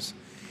wrinkles.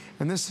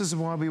 And this is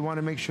why we want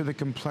to make sure the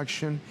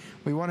complexion,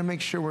 we want to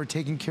make sure we're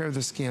taking care of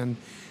the skin.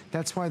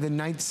 That's why the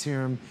night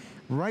serum,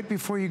 right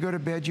before you go to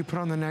bed, you put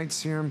on the night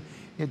serum.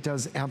 It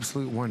does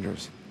absolute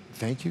wonders.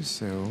 Thank you,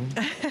 Sue.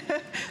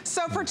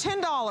 So for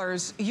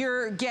 $10,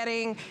 you're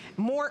getting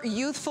more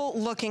youthful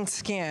looking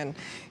skin.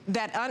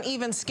 That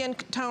uneven skin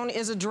tone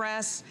is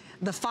addressed.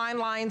 The fine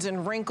lines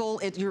and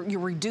wrinkle, you're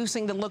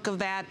reducing the look of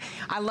that.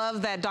 I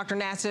love that Dr.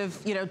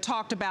 Nassif, you know,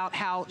 talked about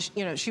how,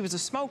 you know, she was a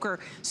smoker.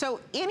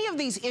 So any of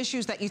these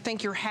issues that you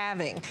think you're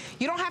having,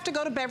 you don't have to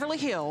go to Beverly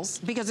Hills,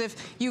 because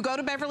if you go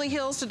to Beverly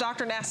Hills to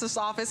Dr. Nassif's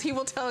office, he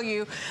will tell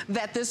you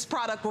that this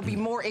product will be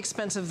more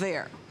expensive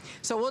there.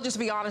 So we'll just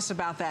be honest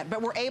about that.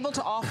 But we're able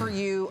to offer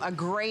you a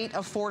great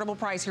affordable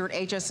price here at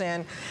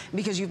HSN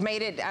because you've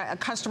made it a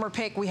customer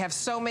pick. We have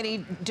so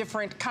many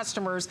different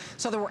customers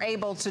so that we're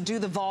able to do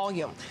the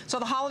volume. So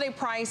the holiday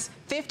price,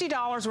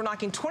 $50, we're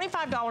knocking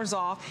 $25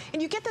 off,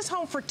 and you get this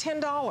home for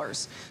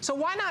 $10. So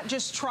why not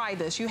just try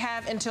this? You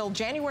have until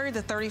January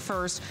the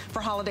 31st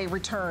for holiday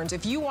returns.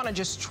 If you want to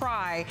just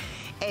try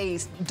a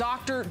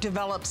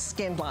doctor-developed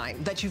skin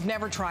line that you've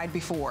never tried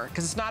before,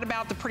 because it's not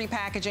about the pretty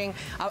packaging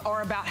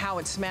or about how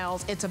it smells,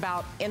 it's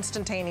about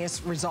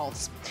instantaneous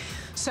results.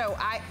 So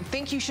I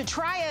think you should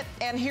try it.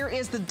 And here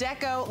is the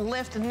Deco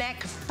Lift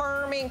Neck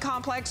Firming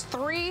Complex.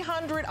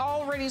 300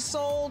 already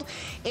sold.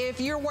 If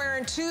you're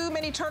wearing too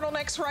many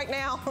turtlenecks right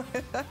now,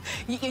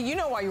 you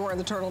know why you're wearing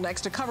the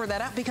turtlenecks, to cover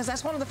that up, because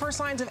that's one of the first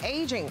signs of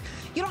aging.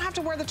 You don't have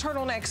to wear the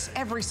turtlenecks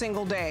every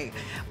single day,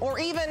 or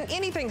even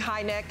anything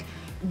high neck.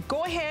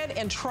 Go ahead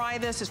and try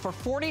this. It's for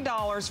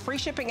 $40, free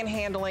shipping and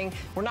handling.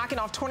 We're knocking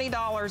off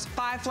 $20,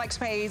 5 flex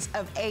pays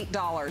of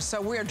 $8.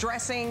 So we're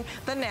addressing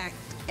the neck.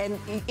 And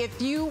if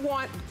you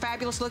want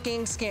fabulous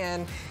looking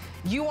skin,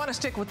 you want to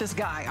stick with this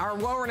guy, our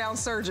world-renowned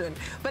surgeon.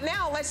 But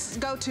now let's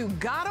go to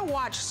Gotta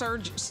Watch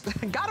Thursdays.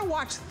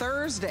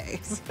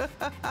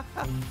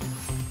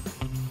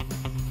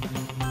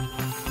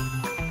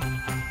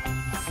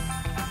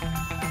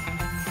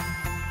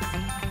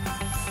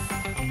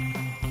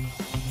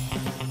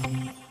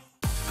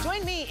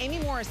 Join me, Amy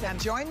Morrison.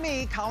 Join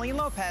me, Colleen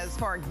Lopez,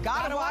 for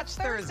Gotta Watch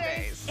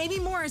Thursdays. Amy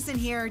Morrison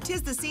here.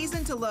 'Tis the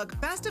season to look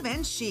festive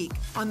and chic.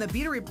 On the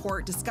Beauty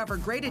Report, discover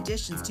great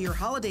additions to your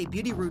holiday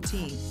beauty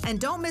routine. And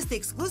don't miss the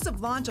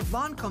exclusive launch of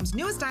Lancome's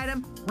newest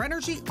item,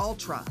 Renergy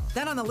Ultra.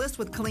 Then on the list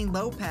with Colleen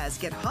Lopez,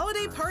 get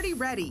holiday party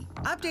ready.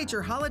 Update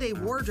your holiday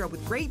wardrobe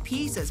with great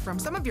pieces from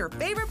some of your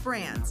favorite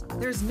brands.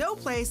 There's no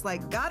place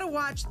like Gotta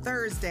Watch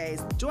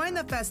Thursdays. Join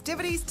the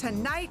festivities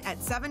tonight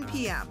at 7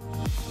 p.m.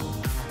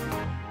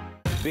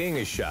 Being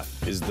a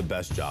chef is the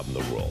best job in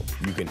the world.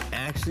 You can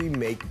actually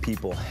make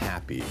people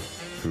happy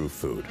through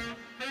food.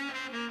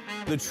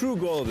 The true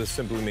goal of the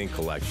Simply Mean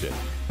collection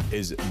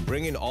is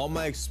bringing all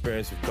my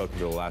experience of cooking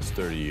for the last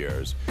 30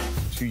 years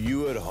to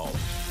you at home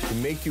to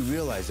make you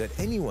realize that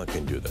anyone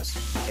can do this.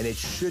 And it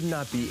should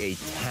not be a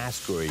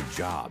task or a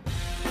job.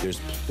 There's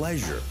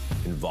pleasure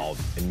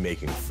involved in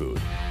making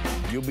food.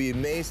 You'll be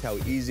amazed how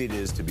easy it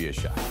is to be a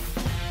chef.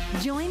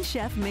 Join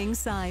Chef Ming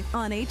Tsai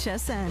on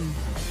HSN.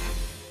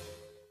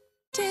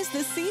 'Tis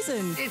the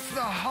season. It's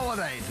the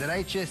holidays at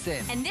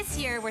HSN. And this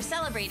year we're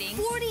celebrating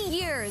 40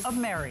 years of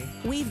Mary.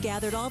 We've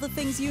gathered all the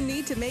things you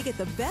need to make it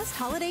the best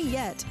holiday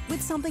yet,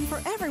 with something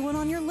for everyone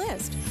on your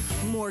list.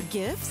 More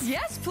gifts?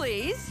 Yes,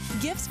 please.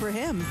 Gifts for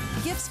him.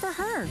 Gifts for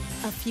her.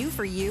 A few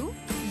for you.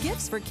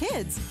 Gifts for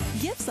kids.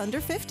 Gifts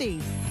under 50.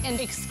 And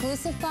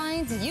exclusive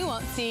finds you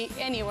won't see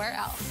anywhere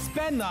else.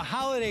 Spend the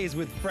holidays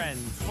with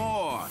friends.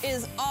 More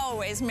is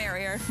always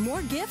merrier.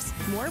 More gifts,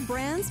 more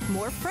brands,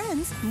 more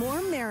friends,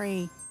 more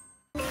merry.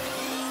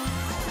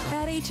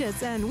 At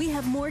HSN, we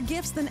have more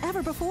gifts than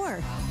ever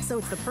before, so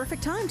it's the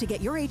perfect time to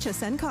get your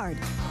HSN card.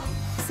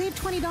 Save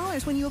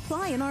 $20 when you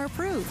apply and are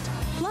approved.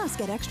 Plus,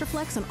 get extra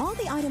flex on all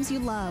the items you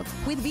love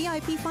with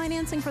VIP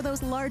financing for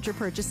those larger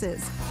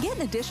purchases. Get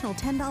an additional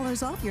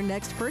 $10 off your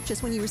next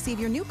purchase when you receive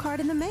your new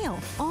card in the mail,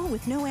 all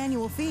with no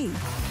annual fee.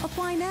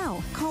 Apply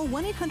now. Call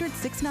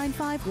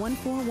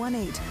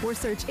 1-800-695-1418 or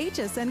search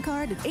HSN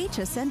card at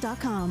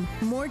hsn.com.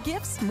 More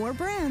gifts, more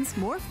brands,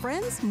 more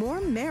friends, more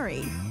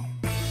merry.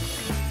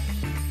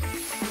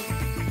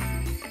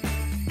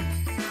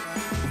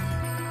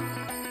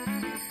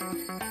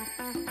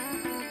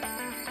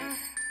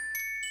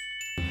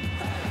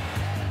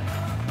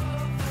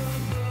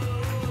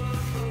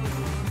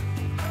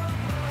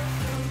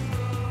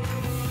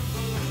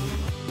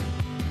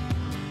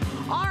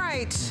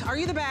 Are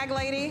you the bag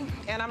lady?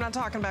 And I'm not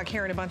talking about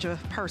carrying a bunch of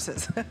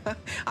purses.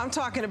 I'm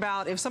talking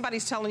about if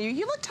somebody's telling you,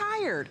 you look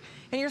tired,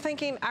 and you're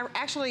thinking, I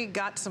actually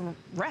got some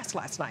rest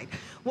last night.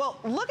 Well,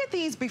 look at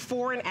these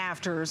before and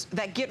afters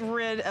that get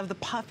rid of the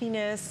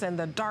puffiness and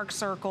the dark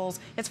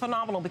circles. It's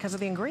phenomenal because of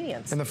the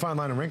ingredients. And the fine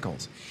line of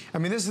wrinkles. I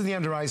mean, this is the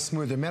under eye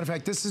smoother. Matter of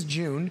fact, this is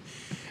June.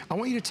 I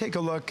want you to take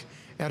a look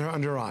at her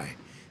under eye.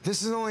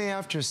 This is only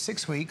after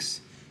 6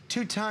 weeks.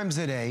 2 times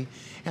a day.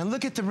 And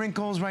look at the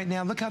wrinkles right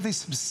now. Look how they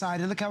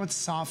subsided. Look how it's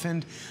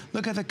softened.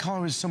 Look how the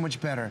color is so much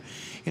better.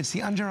 It's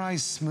the under eye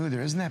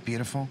smoother. Isn't that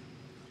beautiful?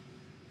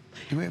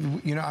 Do we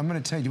have, you know, I'm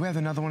going to tell you, do we have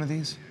another one of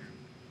these?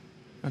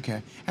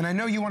 Okay. And I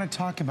know you want to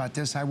talk about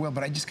this. I will,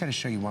 but I just got to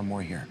show you one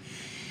more here.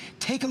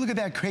 Take a look at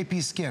that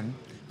crepey skin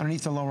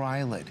underneath the lower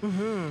eyelid.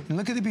 And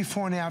look at the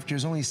before and after.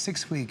 It's only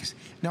 6 weeks.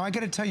 Now, I got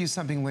to tell you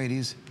something,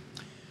 ladies.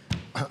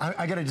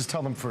 I gotta just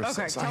tell them first.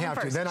 Okay, I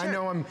have to. Then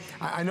sure.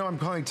 I know I'm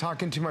probably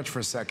talking too much for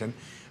a second,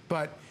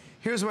 but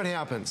here's what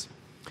happens.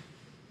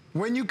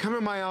 When you come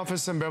in my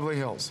office in Beverly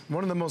Hills,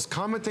 one of the most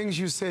common things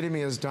you say to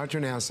me is,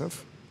 Dr.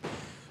 Nassif,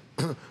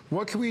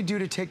 what can we do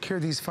to take care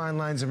of these fine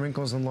lines and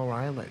wrinkles in lower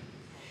eyelid?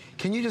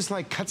 Can you just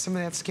like cut some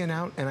of that skin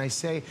out? And I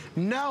say,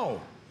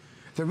 no.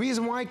 The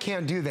reason why I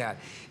can't do that,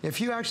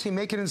 if you actually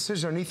make an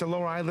incision underneath the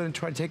lower eyelid and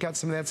try to take out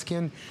some of that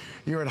skin,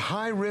 you're at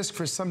high risk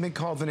for something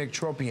called an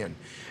ectropion.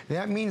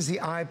 That means the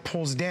eye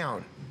pulls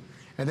down,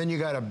 and then you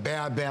got a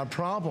bad, bad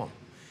problem.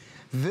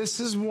 This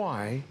is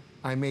why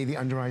I made the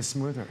under eye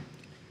smoother.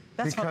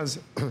 That's because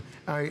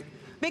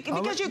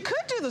because you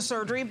could do the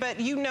surgery, but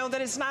you know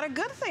that it's not a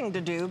good thing to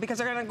do because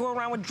they're going to go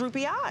around with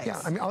droopy eyes. Yeah,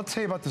 I mean, I'll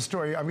tell you about the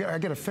story. I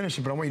got to finish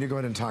it, but I want you to go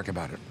ahead and talk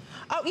about it.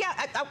 Oh,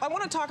 yeah, I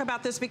want to talk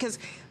about this because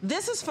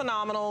this is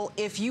phenomenal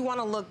if you want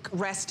to look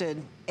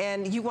rested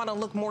and you want to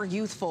look more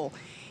youthful.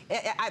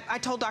 I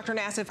told Dr.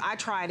 Nassif I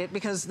tried it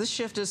because this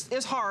shift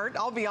is hard,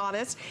 I'll be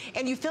honest,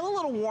 and you feel a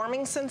little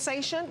warming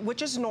sensation,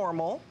 which is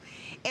normal.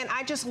 And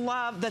I just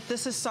love that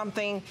this is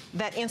something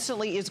that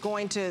instantly is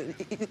going to,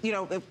 you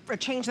know,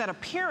 change that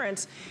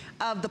appearance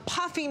of the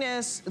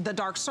puffiness, the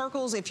dark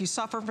circles. If you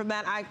suffer from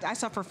that, I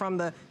suffer from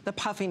the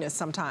puffiness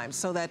sometimes.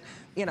 So that,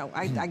 you know,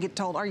 I get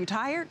told, are you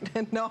tired?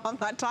 No, I'm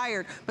not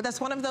tired. But that's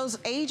one of those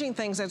aging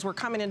things as we're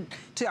coming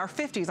into our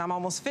 50s. I'm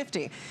almost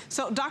 50.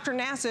 So Dr.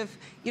 Nassif,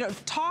 you know,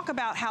 talk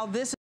about how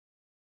this.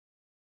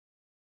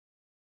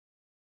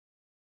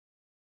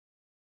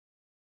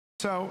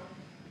 So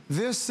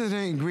this is an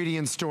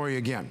ingredient story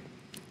again.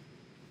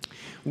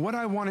 What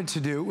I wanted to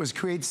do was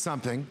create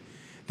something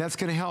that's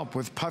going to help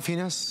with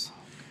puffiness,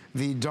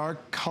 the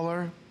dark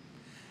color,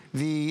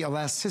 the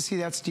elasticity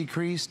that's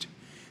decreased,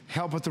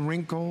 help with the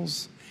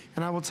wrinkles.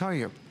 And I will tell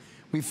you,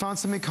 we found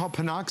something called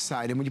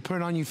penoxide, and when you put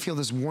it on, you feel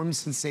this warm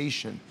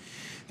sensation.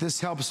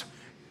 This helps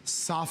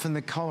soften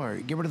the color,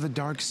 get rid of the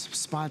dark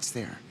spots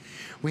there.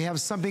 We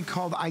have something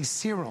called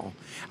iCeral.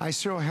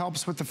 iCeral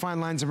helps with the fine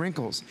lines and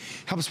wrinkles,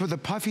 helps with the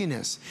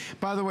puffiness.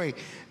 By the way,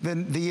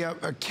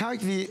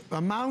 the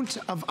amount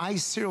of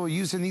iCeral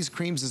used in these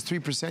creams is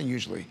 3%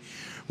 usually.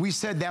 We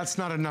said that's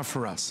not enough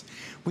for us.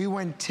 We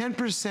went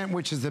 10%,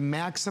 which is the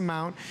max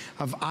amount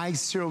of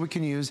iCeral we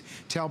can use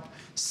to help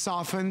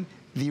soften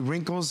the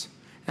wrinkles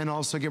and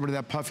also get rid of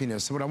that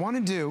puffiness. So what I want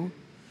to do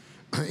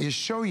is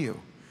show you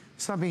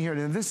something here.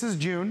 Now, this is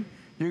June.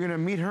 You're going to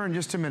meet her in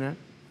just a minute.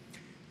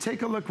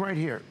 Take a look right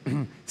here.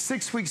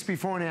 6 weeks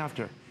before and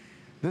after.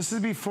 This is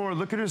before.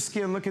 Look at her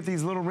skin. Look at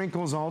these little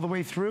wrinkles all the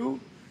way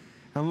through.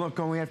 And look,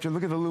 only after.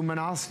 Look at the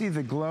luminosity,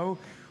 the glow.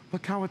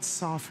 Look how it's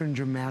softened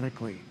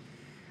dramatically.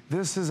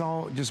 This is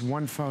all just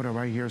one photo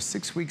right here.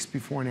 6 weeks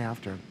before and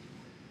after.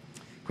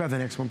 Grab the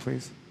next one,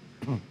 please.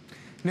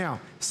 Now,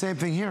 same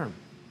thing here.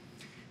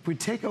 If we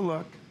take a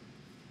look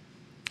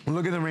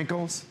at the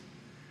wrinkles,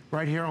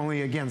 Right here,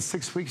 only again,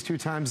 6 weeks, 2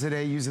 times a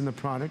day using the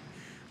product.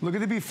 Look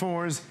at the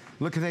befores.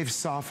 Look how they've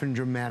softened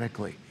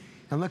dramatically.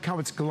 And look how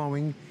it's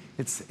glowing.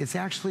 It's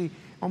actually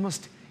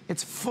almost,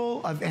 it's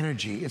full of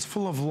energy. It's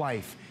full of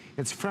life.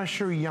 It's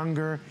fresher,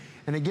 younger.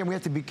 And again, we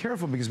have to be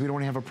careful because we don't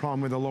want to have a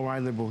problem where the lower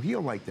eyelid will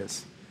heal like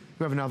this.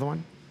 We have another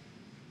one.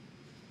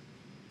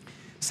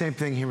 Same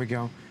thing, here we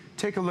go.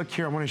 Take a look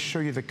here, I want to show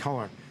you the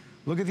color.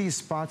 Look at these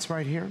spots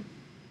right here.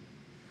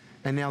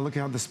 And now look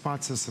at how the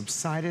spots have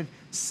subsided,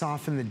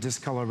 softened the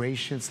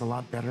discoloration, it's a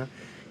lot better.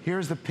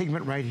 Here's the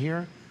pigment right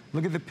here.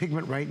 Look at the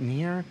pigment right in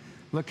here.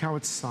 Look how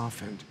it's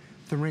softened,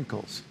 the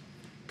wrinkles.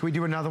 Can we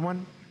do another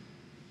one?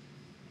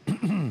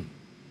 And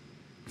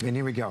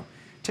here we go.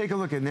 Take a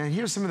look at that.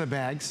 Here's some of the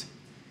bags.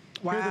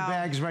 Wow. Here are the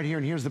bags right here,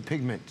 and here's the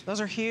pigment.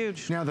 Those are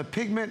huge. Now the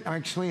pigment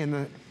actually in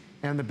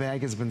the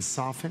bag has been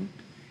softened.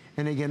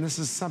 And again, this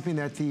is something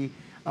that the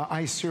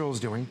eye cereal is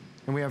doing.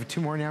 And we have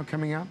 2 more now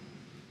coming up.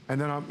 And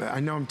then I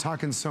know I'm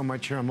talking so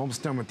much here, I'm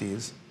almost done with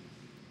these.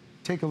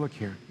 Take a look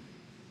here.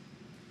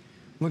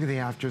 Look at the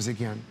afters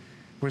again.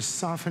 We're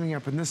softening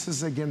up, and this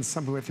is again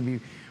something we have to be,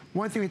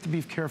 one thing we have to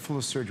be careful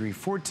of surgery.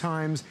 4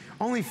 times,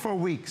 only 4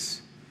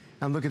 weeks.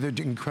 And look at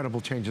the incredible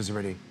changes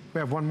already. We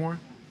have one more.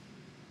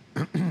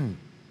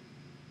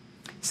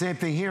 Same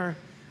thing here.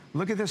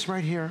 Look at this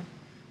right here.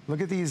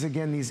 Look at these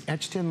again, these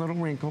etched in little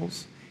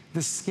wrinkles.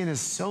 The skin is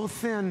so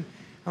thin,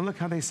 and look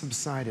how they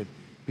subsided.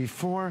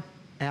 Before,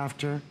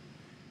 after,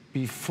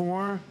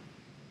 before,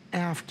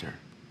 after.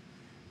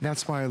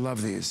 That's why I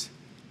love these.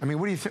 I mean,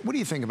 what do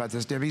you think about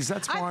this, Debbie?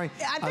 That's why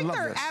I think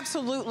they're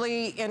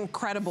absolutely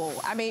incredible.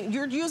 I mean,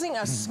 you're using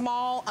a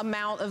small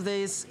amount of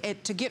this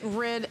to get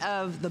rid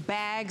of the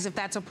bags, if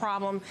that's a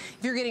problem.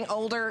 If you're getting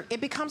older, it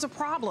becomes a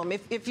problem.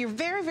 If you're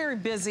very, very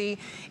busy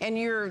and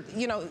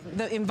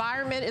the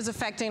environment is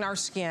affecting our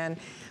skin,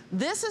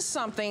 this is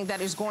something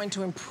that is going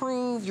to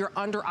improve your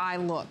under eye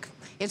look.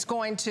 It's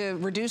going to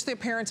reduce the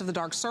appearance of the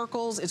dark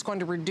circles. It's going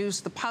to reduce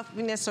the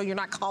puffiness so you're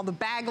not called the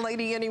bag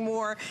lady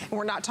anymore. And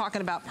we're not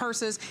talking about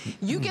purses.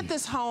 You get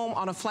this home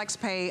on a flex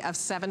pay of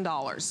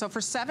 $7. So for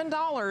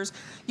 $7,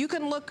 you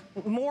can look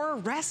more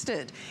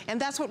rested. And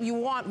that's what you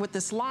want with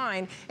this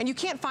line. And you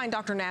can't find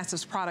Dr.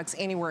 Nassif's products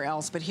anywhere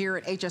else but here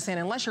at HSN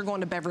unless you're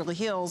going to Beverly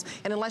Hills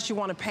and unless you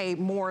want to pay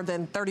more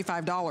than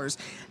 $35.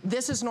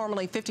 This is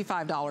normally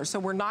 $55. So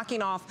we're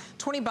knocking off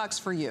 20 bucks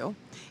for you.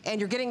 And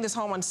you're getting this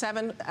home on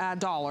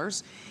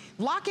 $7.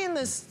 Lock in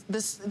this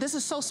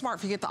is so smart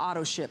if you get the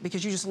auto ship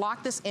because you just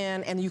lock this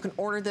in and you can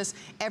order this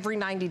every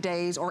 90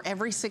 days or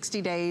every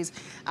 60 days,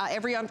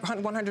 every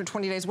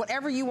 120 days,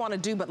 whatever you want to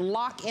do, but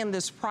lock in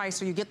this price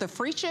so you get the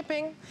free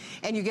shipping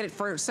and you get it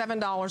for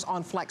 $7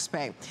 on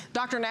FlexPay.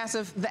 Dr.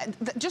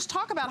 Nassif, just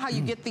talk about how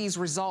you get these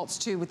results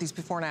too with these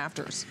before and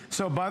afters.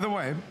 So by the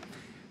way,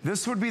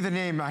 this would be the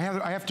name, I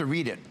have to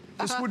read it.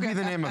 This would be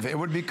the name of it. It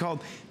would be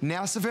called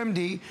Nassif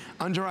MD,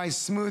 Under Eye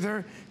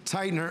Smoother,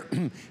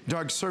 Tightener,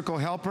 Dark Circle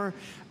Helper,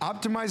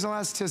 Optimize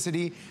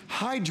Elasticity,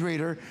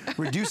 Hydrator,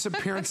 Reduce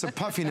Appearance of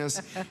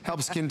Puffiness,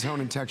 Help Skin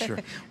Tone and Texture.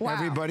 Wow.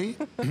 Everybody,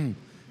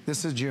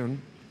 this is June.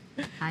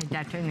 Hi,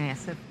 Dr.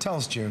 Nassif. Tell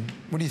us, June,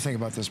 what do you think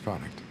about this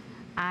product?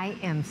 I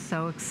am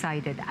so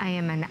excited. I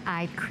am an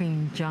eye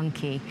cream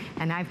junkie,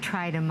 and I've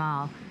tried them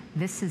all.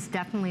 This is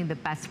definitely the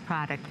best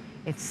product.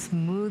 It's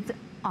smooth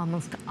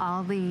almost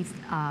all these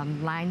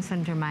lines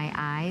under my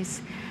eyes.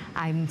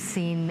 I'm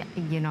seeing,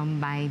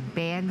 my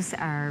bags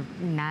are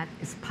not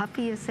as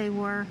puffy as they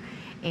were,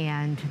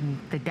 and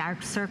the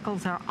dark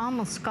circles are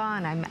almost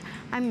gone.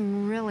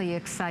 I'm really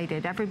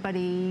excited.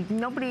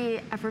 Nobody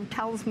ever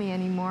tells me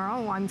anymore,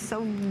 oh,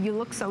 you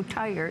look so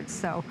tired.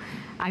 So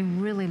I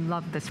really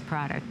love this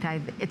product.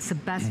 It's the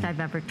best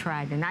I've ever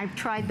tried, and I've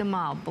tried them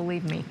all,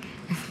 believe me.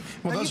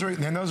 Well,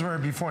 those were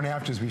before and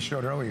afters we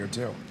showed earlier,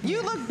 too.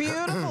 You look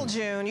beautiful,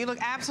 June. You look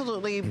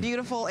absolutely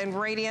beautiful and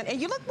radiant, and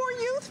you look more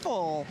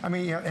youthful. I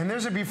mean, yeah, and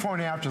there's a before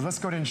and after. Let's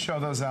go ahead and show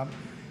those up.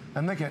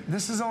 And look at,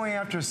 this is only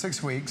after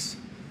 6 weeks.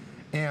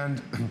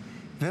 And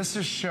this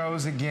just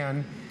shows,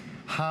 again,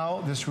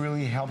 how this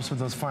really helps with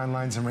those fine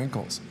lines and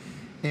wrinkles.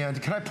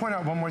 And can I point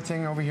out one more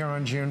thing over here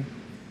on June?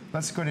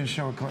 Let's go ahead and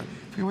show a close.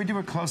 Can we do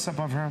a close-up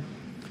of her?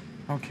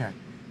 Okay.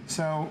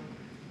 So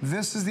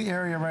this is the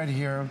area right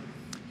here.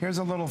 Here's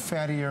a little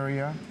fatty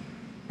area.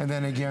 And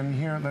then again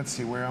here, let's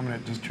see where I'm gonna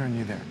just turn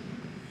you there.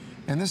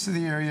 And this is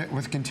the area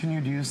with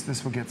continued use,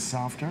 this will get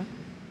softer.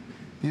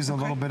 These are a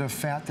little bit of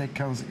fat that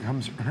comes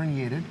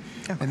herniated.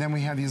 Okay. And then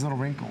we have these little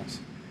wrinkles.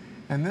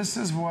 And this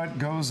is what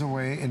goes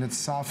away and it's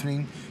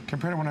softening.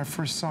 Compared to when I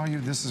first saw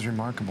you, this is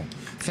remarkable.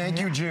 Thank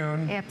you,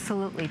 June.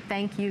 Absolutely,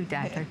 thank you,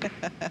 Doctor.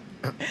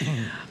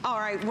 All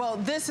right, well,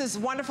 this is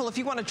wonderful. If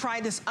you want to try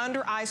this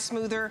under eye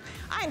smoother,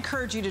 I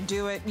encourage you to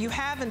do it. You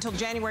have until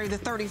January the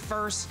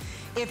 31st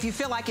if you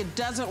feel like it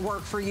doesn't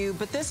work for you,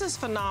 but this is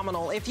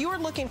phenomenal. If you are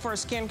looking for a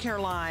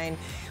skincare line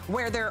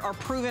where there are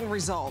proven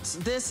results,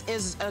 this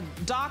is a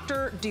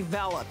doctor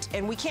developed,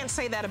 and we can't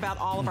say that about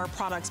all of our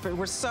products, but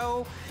we're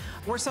so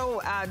We're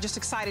so just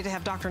excited to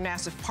have Dr.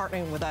 Nassif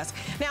partnering with us.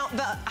 Now,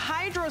 the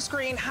Hydro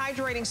Screen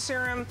Hydrating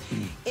Serum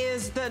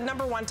is the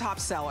 #1 top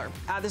seller.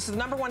 This is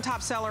the #1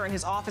 top seller in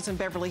his office in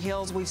Beverly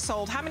Hills. We've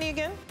sold how many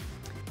again?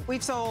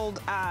 We've sold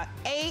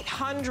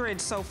 800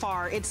 so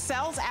far. It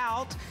sells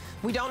out.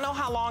 We don't know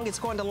how long it's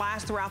going to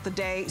last throughout the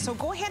day, so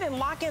go ahead and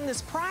lock in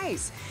this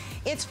price.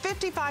 It's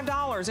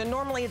 $55, and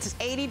normally it's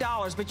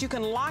 $80, but you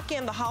can lock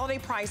in the holiday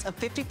price of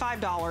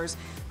 $55.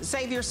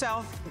 Save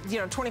yourself,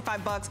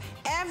 25 bucks.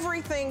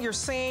 Everything you're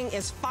seeing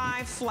is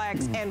 5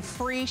 flex and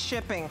free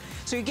shipping.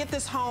 So you get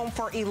this home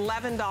for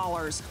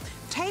 $11.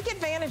 Take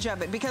advantage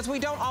of it because we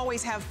don't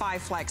always have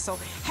 5 flex. So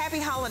happy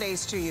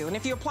holidays to you. And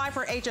if you apply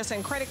for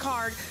HSN credit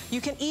card,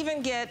 you can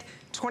even get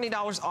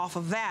 $20 off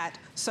of that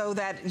so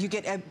that you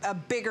get a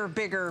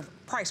bigger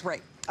price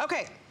break.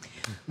 Okay.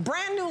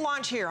 Brand new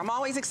launch here. I'm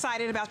always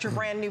excited about your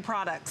brand new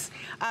products.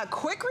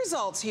 Quick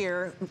results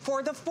here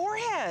for the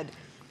forehead.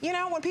 You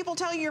know, when people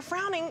tell you you're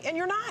frowning and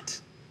you're not.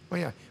 Oh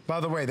yeah, by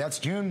the way, that's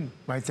June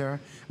right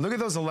there. Look at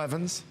those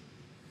 11s.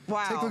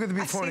 Wow. Take a look at the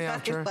before and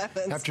after.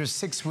 After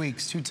 6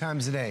 weeks, 2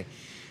 times a day.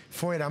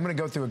 Forehead, I'm gonna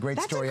go through a great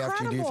story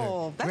after you do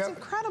that. That's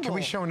incredible. Can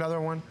we show another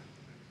one?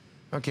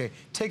 Okay,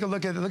 take a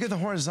look at the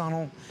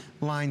horizontal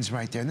lines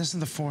right there. And this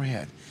is the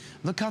forehead.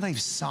 Look how they've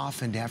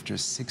softened after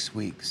 6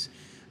 weeks.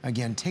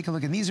 Again, take a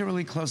look, and these are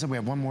really close up. We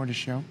have one more to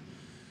show.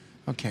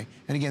 Okay,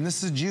 and again,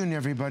 this is June,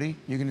 everybody.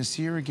 You're gonna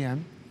see her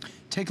again.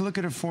 Take a look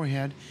at her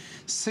forehead.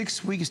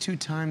 6 weeks, 2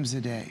 times a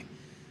day.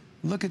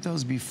 Look at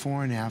those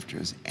before and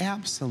afters.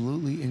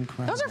 Absolutely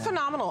incredible. Those are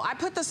phenomenal. I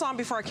put this on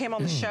before I came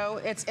on the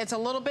show. It's a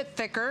little bit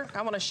thicker.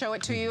 I want to show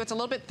it to you. It's a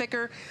little bit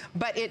thicker,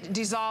 but it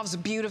dissolves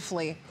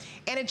beautifully.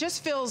 And it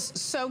just feels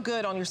so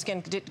good on your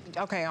skin.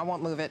 Okay, I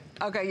won't move it.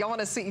 Okay, you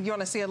want to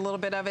see a little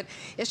bit of it?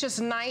 It's just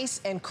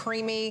nice and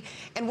creamy.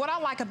 And what I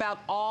like about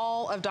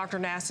all of Dr.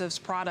 Nassif's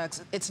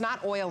products, it's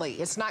not oily.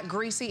 It's not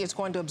greasy. It's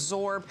going to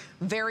absorb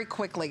very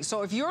quickly.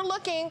 So if you're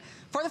looking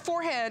for the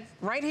forehead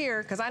right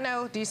here, because I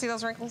know, do you see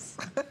those wrinkles?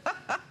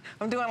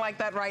 I'm doing like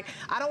that, right?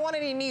 I don't want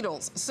any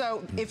needles.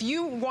 So if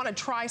you want to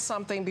try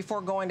something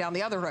before going down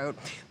the other road,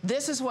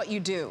 this is what you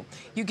do.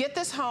 You get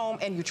this home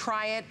and you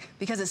try it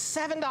because it's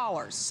 $7.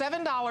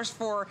 $7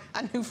 for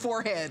a new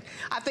forehead.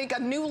 I think a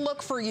new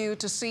look for you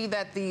to see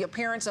that the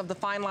appearance of the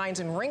fine lines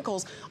and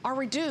wrinkles are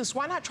reduced.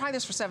 Why not try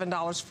this for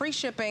 $7? Free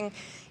shipping.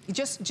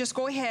 Just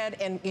go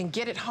ahead and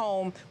get it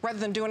home rather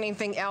than doing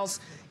anything else.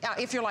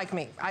 If you're like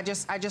me, I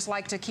just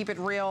like to keep it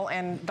real.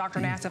 And Dr.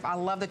 Nassif, I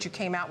love that you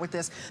came out with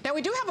this. Now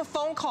we do have a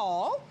phone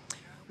call.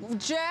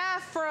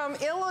 Jeff from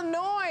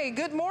Illinois.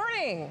 Good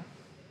morning.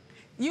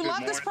 You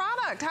love this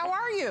product. How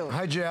are you?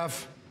 Hi,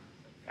 Jeff.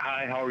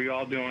 Hi. How are you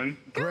all doing?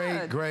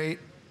 Good. Great.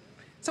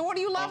 So what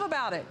do you love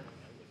about it?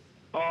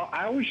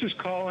 I was just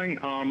calling.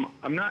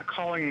 I'm not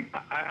calling.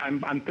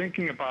 I'm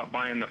thinking about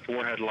buying the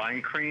forehead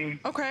line cream.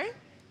 Okay.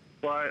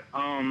 But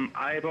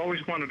I've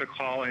always wanted to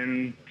call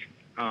in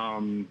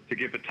to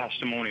give a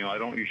testimonial. I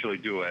don't usually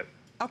do it.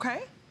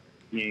 Okay.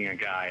 Being a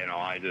guy,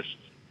 I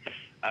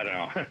don't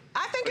know.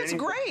 I think it's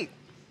great.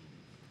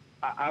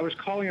 I was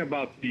calling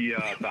about the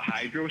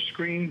Hydro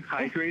Screen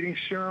Hydrating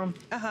Serum.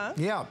 Uh-huh.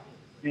 Yeah.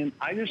 And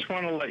I just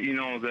want to let you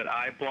know that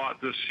I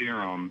bought this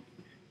serum,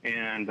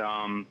 and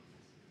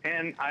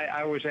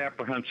I was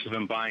apprehensive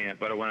in buying it,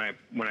 but when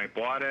I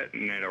bought it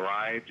and it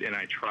arrived and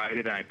I tried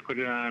it and I put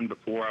it on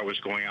before I was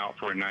going out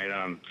for a night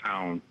out of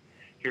town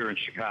here in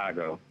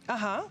Chicago.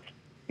 Uh-huh.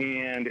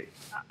 And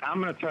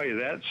I'm going to tell you,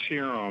 that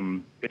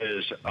serum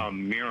is a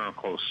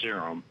miracle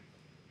serum.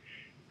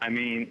 I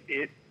mean,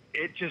 it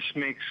just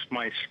makes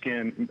my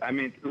skin,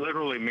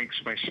 literally makes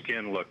my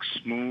skin look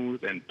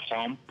smooth and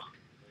plump,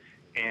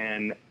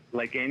 and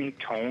like any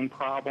tone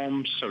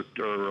problems, or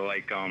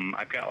like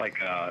I've got like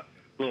a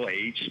little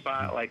age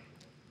spot like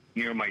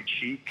near my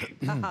cheek.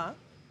 Uh-huh.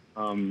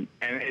 And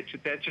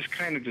that just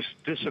kind of just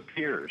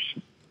disappears.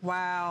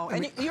 Wow.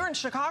 And you're in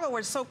Chicago where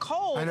it's so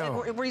cold, I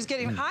know. where he's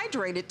getting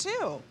hydrated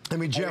too. I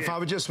mean, Jeff,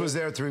 I just was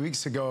there 3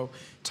 weeks ago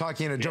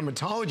talking at a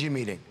dermatology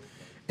meeting.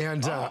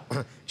 And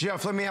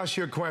Jeff, let me ask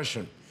you a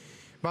question.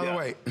 By the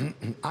way,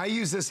 I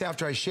use this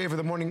after I shave in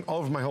the morning all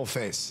over my whole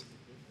face.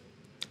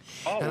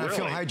 Oh, and really? I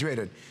feel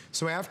hydrated.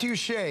 So after you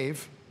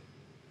shave,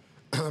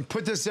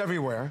 put this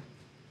everywhere.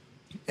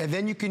 And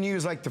then you can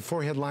use like the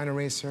forehead line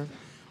eraser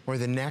or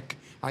the neck.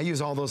 I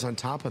use all those on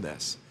top of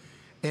this.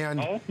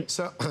 And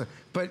so,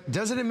 but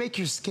doesn't it make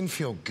your skin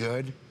feel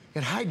good?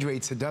 It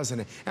hydrates it, doesn't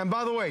it? And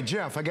by the way,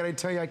 Jeff, I gotta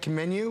tell you, I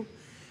commend you.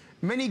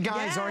 Many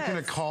guys aren't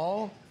gonna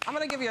call. I'm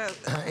gonna give you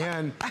a...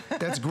 And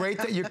that's great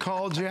that you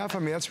called, Jeff. I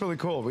mean, that's really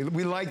cool.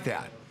 We like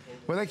that.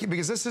 We like it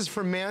because this is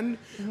for men,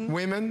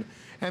 women.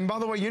 And by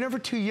the way, you're never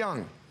too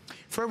young.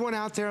 For everyone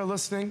out there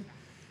listening,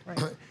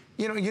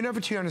 you're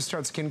never too young to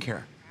start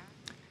skincare.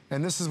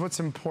 And this is what's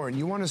important.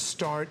 You want to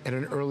start at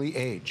an early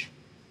age.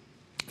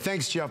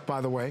 Thanks, Jeff,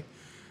 by the way.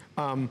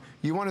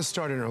 You want to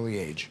start at an early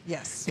age.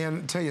 Yes.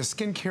 And I tell you,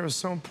 skincare is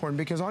so important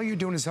because all you're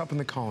doing is helping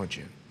the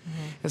collagen.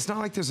 It's not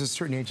like there's a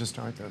certain age to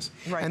start this.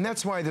 Right. And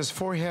that's why this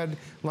forehead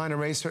line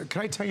eraser,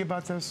 can I tell you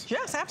about this?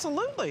 Yes,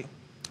 absolutely.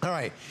 All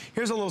right,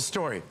 here's a little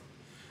story.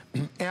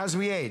 as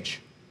we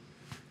age,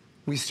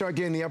 we start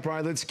getting the upper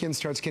eyelid skin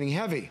starts getting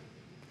heavy.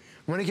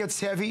 When it gets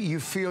heavy, you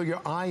feel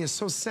your eye is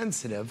so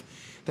sensitive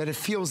that it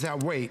feels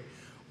that weight.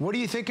 What do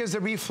you think is the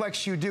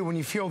reflex you do when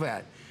you feel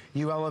that?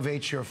 You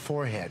elevate your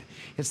forehead.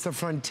 It's the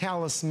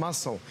frontalis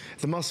muscle.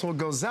 The muscle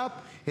goes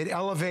up, it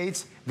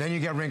elevates, then you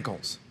get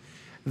wrinkles.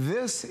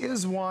 This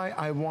is why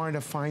I wanted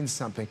to find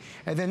something.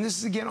 And then this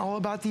is again all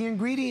about the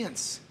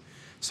ingredients.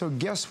 So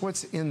guess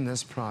what's in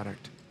this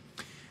product?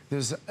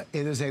 It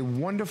is a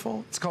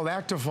wonderful, it's called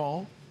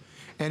Activol.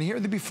 And here are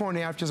the before and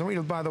afters. I want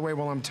you to, by the way,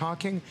 while I'm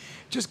talking,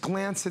 just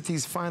glance at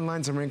these fine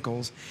lines and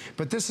wrinkles.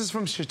 But this is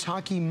from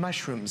shiitake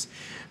mushrooms.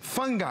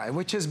 Fungi,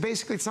 which is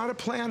basically, it's not a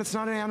plant, it's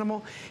not an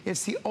animal.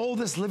 It's the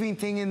oldest living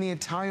thing in the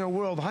entire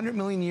world, 100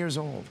 million years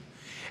old.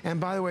 And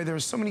by the way, there are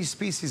so many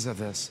species of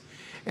this.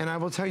 And I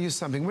will tell you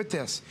something with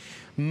this.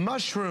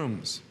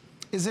 Mushrooms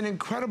is an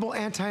incredible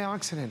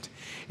antioxidant.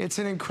 It's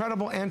an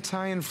incredible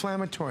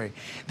anti-inflammatory.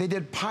 They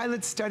did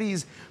pilot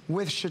studies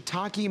with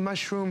shiitake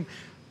mushroom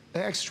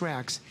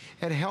extracts.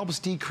 It helps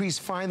decrease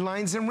fine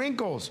lines and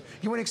wrinkles.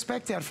 You wouldn't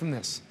expect that from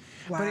this.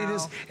 Wow. But it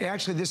is,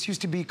 actually, this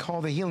used to be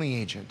called a healing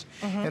agent.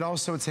 It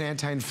also, it's an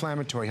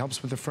anti-inflammatory,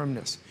 helps with the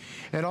firmness.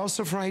 And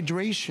also for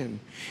hydration,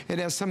 it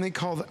has something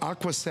called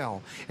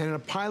Aquacell. And in a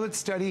pilot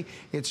study,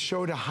 it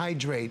showed to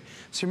hydrate.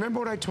 So remember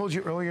what I told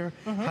you earlier?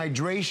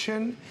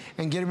 Hydration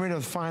and getting rid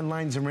of fine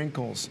lines and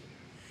wrinkles.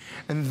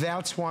 And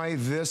that's why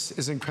this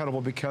is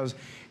incredible, because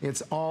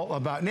it's all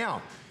about,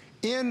 now,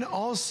 in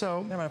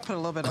also, I'm gonna put a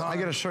little bit on. I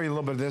gotta show you a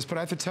little bit of this, but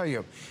I have to tell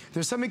you,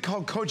 there's something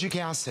called kojic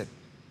acid.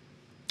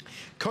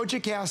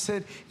 Kojic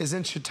acid is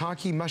in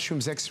shiitake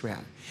mushrooms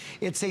extract.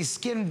 It's a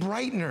skin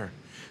brightener,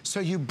 so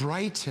you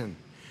brighten.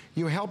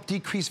 You help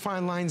decrease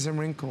fine lines and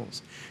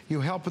wrinkles.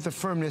 You help with the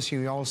firmness,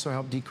 you also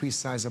help decrease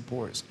size of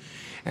pores.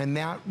 And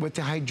that with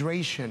the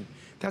hydration,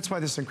 that's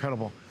why this is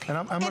incredible. And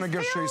I'm going to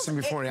go show you some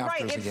before and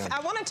afters again.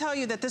 I want to tell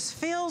you that this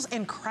feels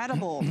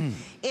incredible.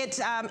 It's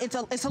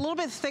a little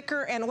bit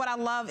thicker, and what I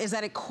love is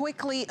that it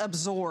quickly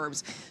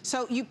absorbs.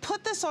 So you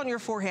put this on your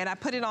forehead. I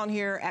put it on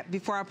here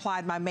before I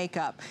applied my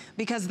makeup,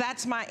 because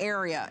that's my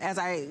area as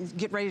I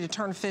get ready to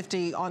turn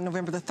 50 on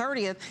November the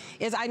 30th,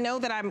 is I know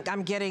that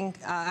I'm getting,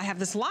 I have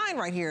this line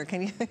right here.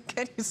 Can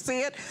you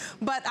see it?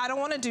 But I don't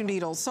want to do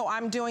needles, so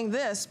I'm doing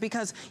this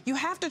because you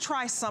have to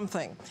try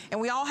something.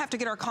 And we all have to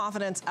get our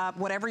confidence up,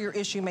 whatever your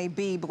issue may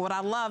be. But what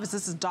I love is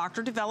this is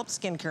doctor-developed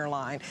skincare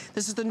line.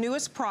 This is the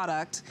newest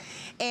product.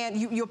 And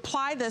you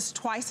apply this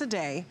twice a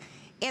day.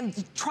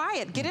 And try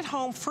it. Get it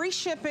home. Free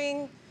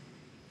shipping.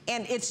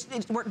 And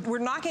we're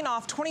knocking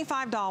off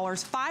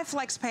 $25, 5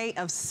 flex pay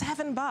of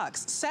 $7.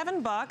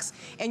 $7,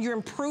 and you're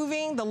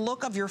improving the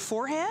look of your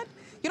forehead.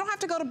 You don't have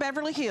to go to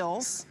Beverly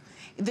Hills.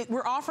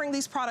 We're offering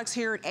these products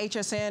here at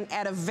HSN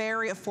at a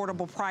very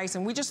affordable price,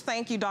 and we just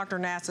thank you, Dr.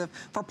 Nassif,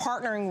 for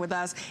partnering with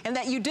us, and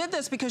that you did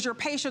this because your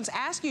patients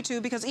ask you to,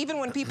 because even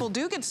when people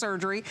do get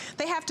surgery,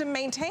 they have to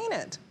maintain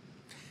it.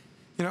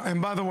 You know,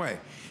 and by the way,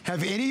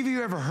 have any of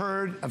you ever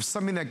heard of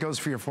something that goes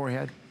for your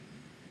forehead?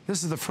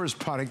 This is the first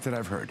product that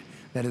I've heard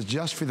that is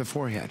just for the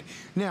forehead.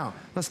 Now,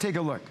 let's take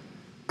a look.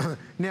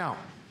 Now,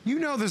 you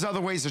know there's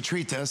other ways to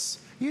treat this.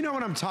 You know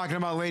what I'm talking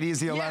about, ladies,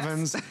 the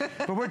 11s.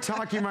 But we're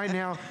talking right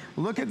now,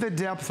 look at the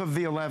depth of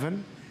the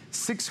 11.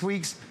 6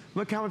 weeks,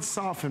 look how it's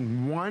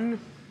softened. 1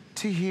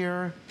 to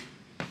here,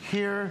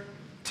 here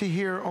to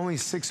here, only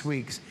 6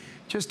 weeks.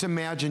 Just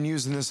imagine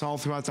using this all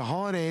throughout the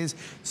holidays.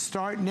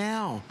 Start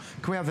now.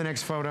 Can we have the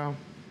next photo?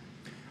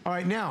 All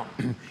right, now,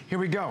 here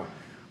we go.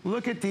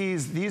 Look at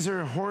these. These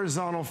are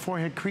horizontal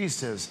forehead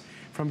creases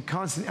from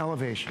constant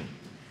elevation.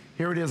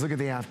 Here it is, look at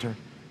the after.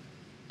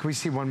 Can we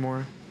see one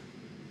more?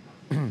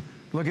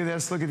 Look at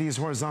this, look at these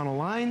horizontal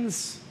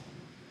lines,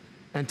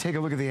 and take a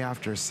look at the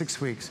after,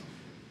 6 weeks.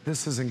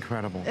 This is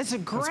incredible. It's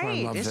great. That's why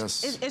I love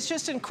this. It's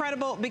just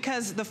incredible,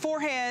 because the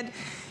forehead,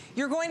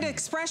 you're going to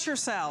express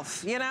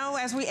yourself. You know,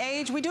 as we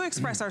age, we do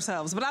express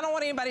ourselves, but I don't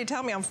want anybody to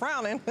tell me I'm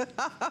frowning.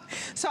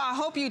 So I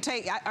hope you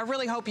I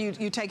really hope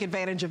you take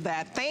advantage of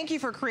that. Thank you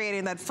for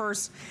creating that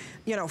first,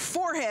 you know,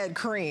 forehead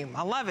cream.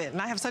 I love it,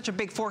 and I have such a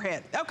big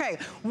forehead. Okay,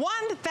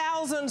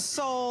 1,000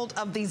 sold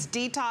of these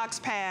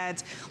detox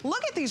pads.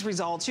 Look at these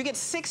results. You get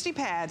 60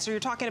 pads, so you're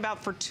talking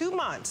about for 2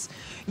 months.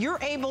 You're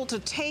able to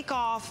take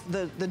off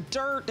the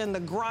dirt and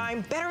the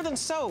grime better than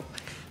soap.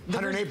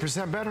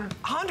 108% better?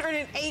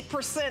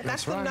 108%,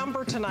 that's the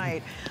number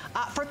tonight.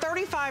 For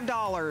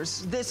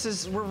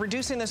 $35, we're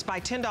reducing this by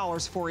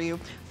 $10 for you.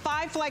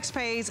 5 flex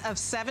pays of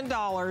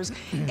 $7,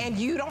 and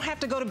you don't have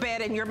to go to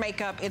bed in your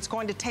makeup. It's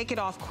going to take it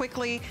off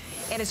quickly,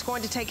 and it's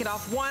going to take it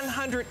off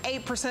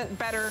 108%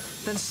 better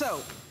than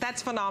soap.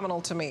 That's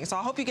phenomenal to me. So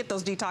I hope you get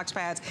those detox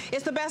pads.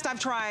 It's the best I've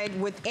tried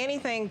with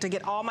anything to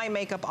get all my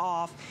makeup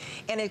off,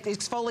 and it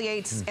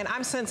exfoliates, and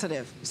I'm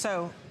sensitive,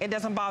 so it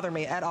doesn't bother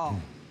me at all.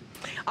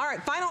 All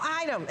right, final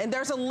item, and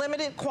there's a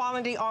limited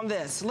quantity on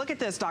this. Look at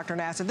this, Dr.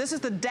 Nassif. This is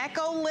the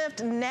Deco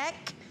Lift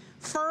Neck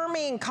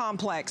Firming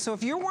Complex. So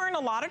if you're wearing a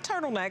lot of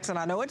turtlenecks, and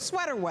I know it's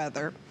sweater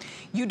weather,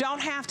 you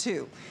don't have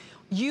to.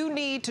 You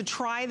need to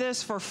try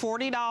this for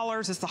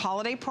 $40. It's the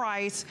holiday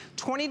price,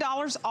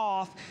 $20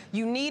 off.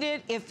 You need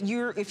it if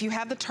you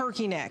have the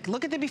turkey neck.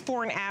 Look at the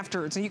before and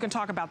afters, and you can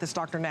talk about this,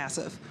 Dr.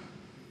 Nassif.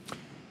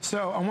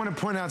 So I want to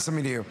point out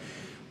something to you.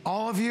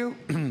 All of you,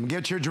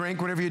 get your drink,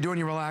 whatever you're doing,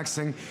 you're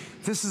relaxing.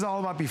 This is all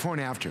about before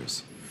and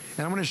afters.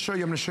 And I'm going to show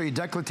you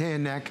décolleté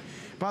and neck.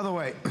 By the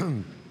way,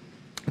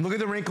 look at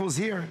the wrinkles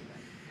here.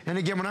 And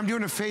again, when I'm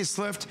doing a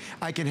facelift,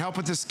 I can help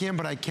with the skin,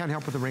 but I can't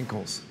help with the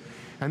wrinkles.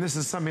 And this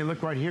is something,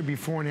 look right here,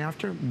 before and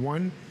after.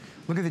 One,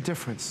 look at the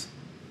difference.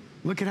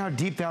 Look at how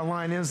deep that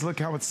line is. Look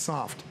how it's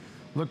soft.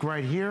 Look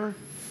right here,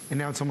 and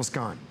now it's almost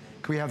gone.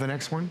 Can we have the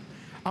next one?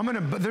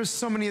 There's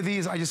so many of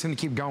these, I'm just gonna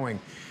keep going.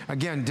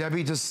 Again,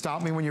 Debbie, just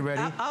stop me when you're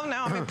ready. Oh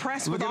no, I'm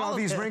impressed with all of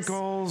this. Look at all these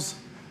wrinkles.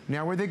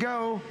 Now where'd they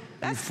go?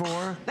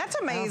 Before. That's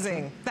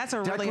amazing. After. That's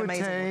a really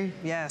amazing.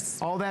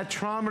 Yes. All that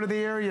trauma to the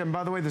area. And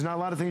by the way, there's not a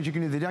lot of things you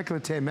can do with the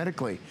décolleté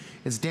medically.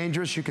 It's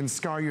dangerous. You can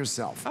scar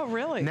yourself. Oh,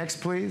 really?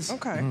 Next, please.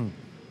 Okay.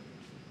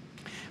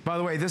 By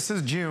the way, this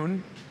is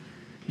June.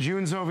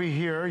 June's over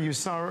here. You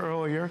saw her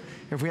earlier.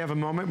 If we have a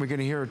moment, we're going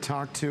to hear her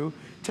talk too.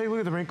 Take a look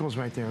at the wrinkles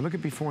right there. Look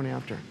at before and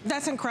after.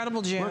 That's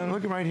incredible, June.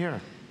 Look at right here.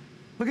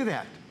 Look at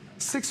that.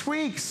 6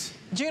 weeks.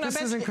 June,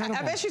 this is incredible.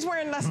 I bet she's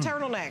wearing less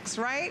turtlenecks,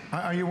 right?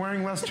 Are you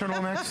wearing less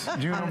turtlenecks,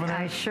 June, over there?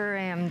 I sure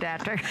am,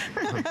 Doctor.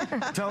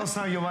 Tell us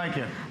how you like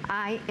it.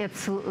 I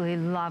absolutely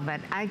love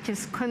it. I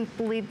just couldn't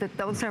believe that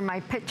those are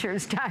my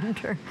pictures,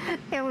 Doctor.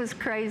 It was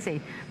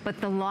crazy. But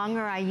the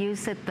longer I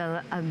use it,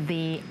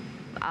 the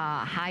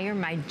higher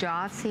my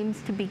jaw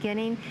seems to be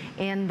getting,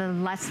 and the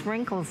less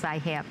wrinkles I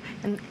have.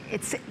 And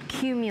it's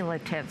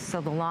cumulative,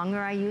 so the longer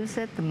I use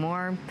it,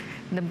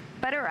 the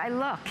better I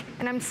look.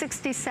 And I'm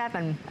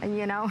 67,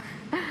 you know.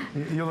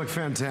 You look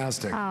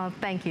fantastic. Oh,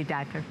 thank you,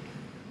 Doctor.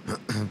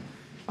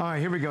 All right,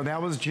 here we go.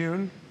 That was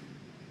June.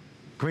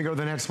 Can we go to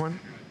the next one?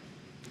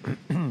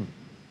 And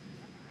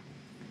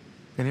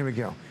here we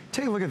go.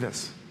 Take a look at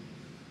this.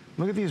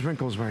 Look at these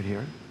wrinkles right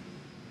here.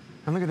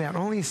 And look at that,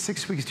 only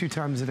 6 weeks, 2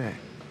 times a day.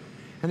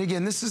 And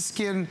again,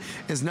 skin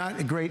is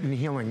not great in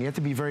healing. You have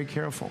to be very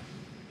careful.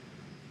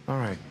 All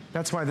right,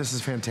 that's why this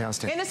is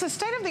fantastic. And it's a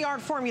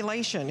state-of-the-art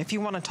formulation, if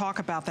you want to talk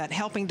about that,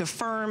 helping to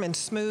firm and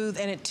smooth,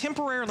 and it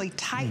temporarily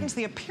tightens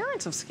the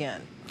appearance of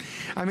skin.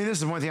 I mean, this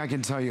is one thing I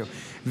can tell you.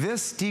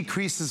 This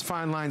decreases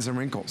fine lines and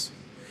wrinkles.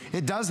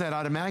 It does that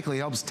automatically.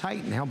 It helps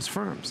tighten, helps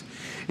firms.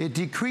 It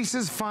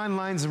decreases fine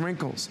lines and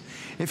wrinkles.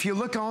 If you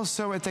look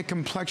also at the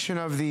complexion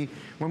of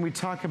when we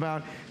talk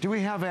about, do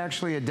we have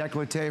actually a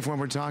décolleté when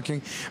we're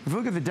talking? If you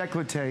look at the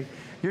décolleté,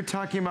 you're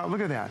talking about,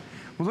 look at that.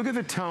 Well, look at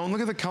the tone,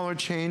 look at the color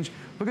change,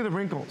 look at the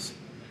wrinkles.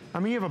 I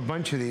mean, you have a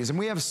bunch of these, and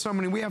we have so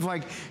many. We have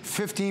like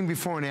 15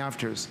 before and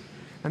afters.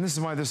 And this is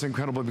why this is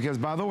incredible, because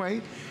by the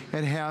way,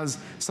 it has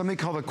something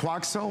called the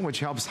Quoxyl, which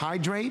helps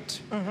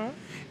hydrate.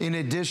 In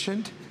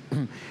addition,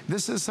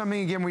 this is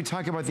something, again, we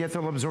talk about the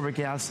ethyl absorbic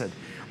acid.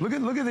 Look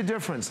at the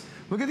difference.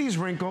 Look at these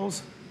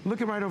wrinkles.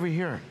 Look at right over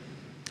here.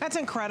 That's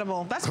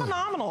incredible. That's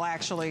phenomenal,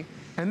 actually.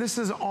 And this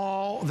is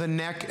all the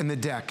neck and the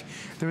deck.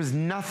 There is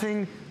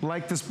nothing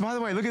like this. By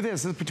the way, look at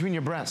this. This is between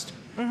your breast.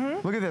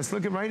 Look at this.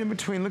 Look at right in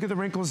between. Look at the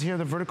wrinkles here,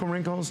 the vertical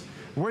wrinkles.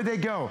 Where'd they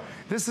go?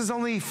 This is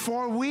only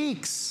 4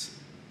 weeks.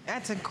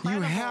 That's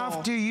incredible. You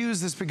have to use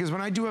this, because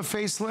when I do a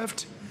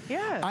facelift,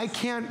 I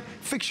can't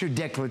fix your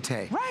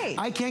décolleté. Right.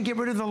 I can't get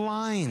rid of the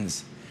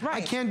lines. Right.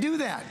 I can't do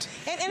that.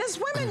 And as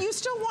women, you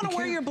still want to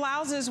wear your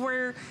blouses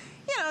where,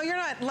 you know, you're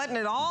not letting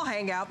it all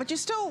hang out, but you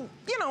still,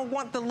 you know,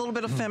 want the little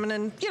bit of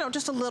feminine, you know,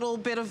 just a little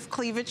bit of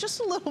cleavage, just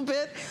a little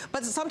bit.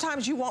 But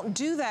sometimes you won't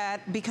do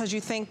that because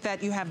you think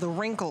that you have the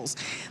wrinkles.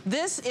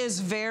 This is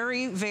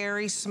very,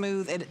 very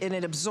smooth, and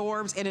it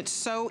absorbs, and it's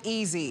so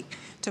easy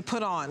to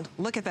put on.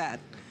 Look at that.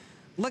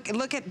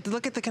 Look at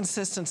the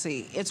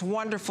consistency. It's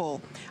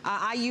wonderful.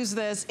 I use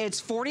this.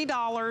 It's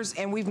 $40,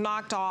 and we've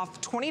knocked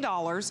off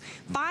 $20.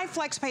 5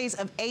 flex pays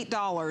of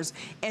 $8,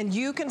 and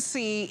you can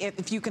see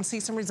if you can see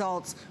some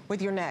results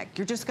with your neck.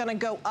 You're just going to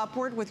go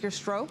upward with your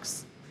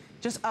strokes,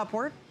 just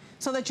upward,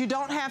 so that you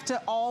don't have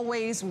to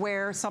always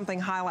wear something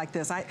high like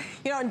this.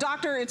 You know, and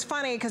doctor, it's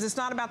funny because it's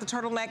not about the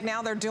turtleneck.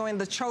 Now they're doing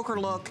the choker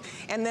look,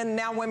 and then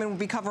now women will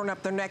be covering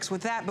up their necks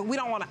with that. But we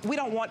don't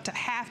want to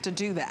have to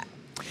do that.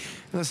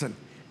 Listen.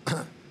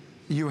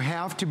 You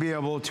have to be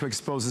able to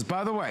expose this.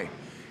 By the way,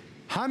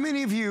 how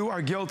many of you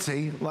are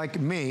guilty, like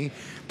me,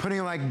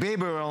 putting like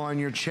baby oil on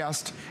your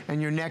chest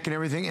and your neck and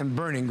everything and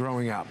burning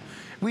growing up?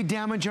 We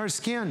damage our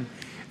skin.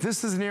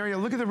 This is an area,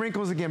 look at the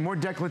wrinkles again, more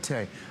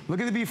décolleté.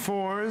 Look at the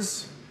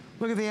befores,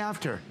 look at the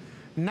after.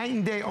 Night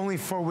and day, only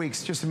 4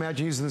 weeks. Just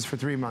imagine using this for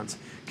 3 months.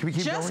 Can we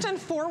keep going? Just in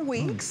 4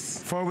 weeks?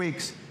 4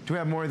 weeks. Do we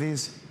have more of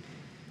these?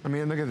 I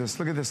mean, look at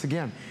this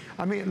again.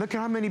 I mean, look at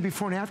how many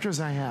before and afters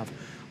I have.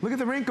 Look at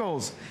the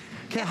wrinkles.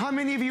 Okay, how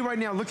many of you right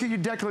now, look at your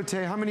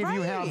décolleté, how many of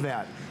you have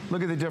that?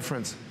 Look at the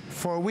difference.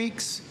 4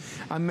 weeks.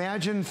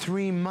 Imagine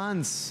 3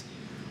 months.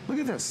 Look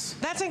at this.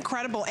 That's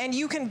incredible. And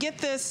you can get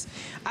this,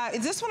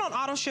 is this one on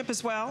auto ship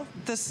as well?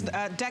 This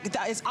deck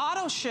is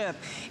auto ship,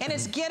 and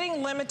it's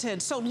getting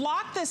limited. So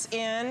lock this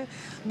in,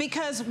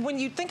 because when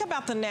you think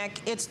about the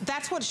neck,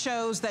 that's what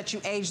shows that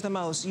you age the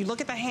most. You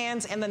look at the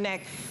hands and the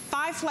neck.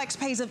 5 Flex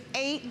pays of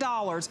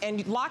 $8, and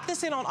you lock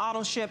this in on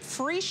auto ship,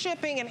 free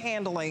shipping and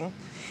handling.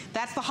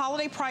 That's the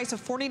holiday price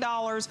of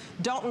 $40.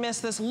 Don't miss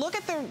this. Look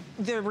at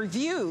the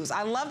reviews.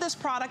 I love this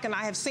product, and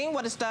I have seen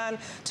what it's done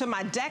to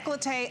my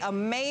décolleté.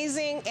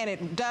 Amazing, and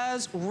it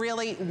does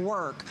really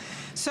work.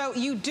 So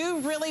you do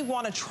really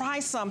want to try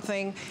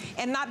something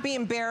and not be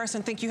embarrassed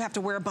and think you have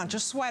to wear a bunch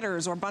of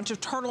sweaters or a bunch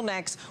of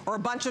turtlenecks or a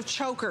bunch of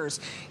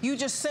chokers. You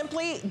just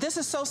simply, this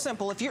is so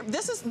simple. If you're,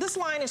 this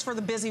line is for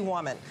the busy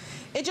woman.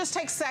 It just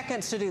takes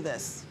seconds to do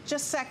this.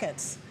 Just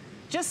seconds.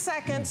 Just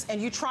seconds,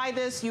 and you try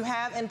this. You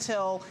have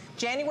until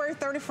January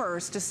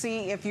 31st to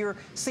see if you're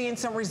seeing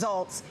some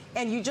results.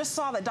 And you just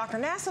saw that Dr.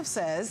 Nassif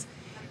says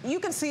you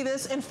can see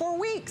this in 4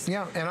 weeks.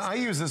 Yeah, and I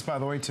use this, by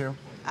the way, too.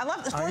 I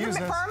love this for our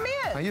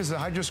men. I use the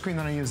Hydro Screen,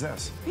 then I use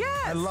this. Yes.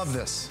 I love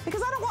this.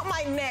 Because I don't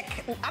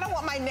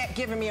want my neck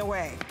giving me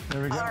away.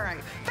 There we go. All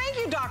right. Thank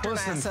you, Dr.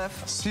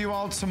 Nassif. See you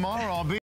all tomorrow. I'll be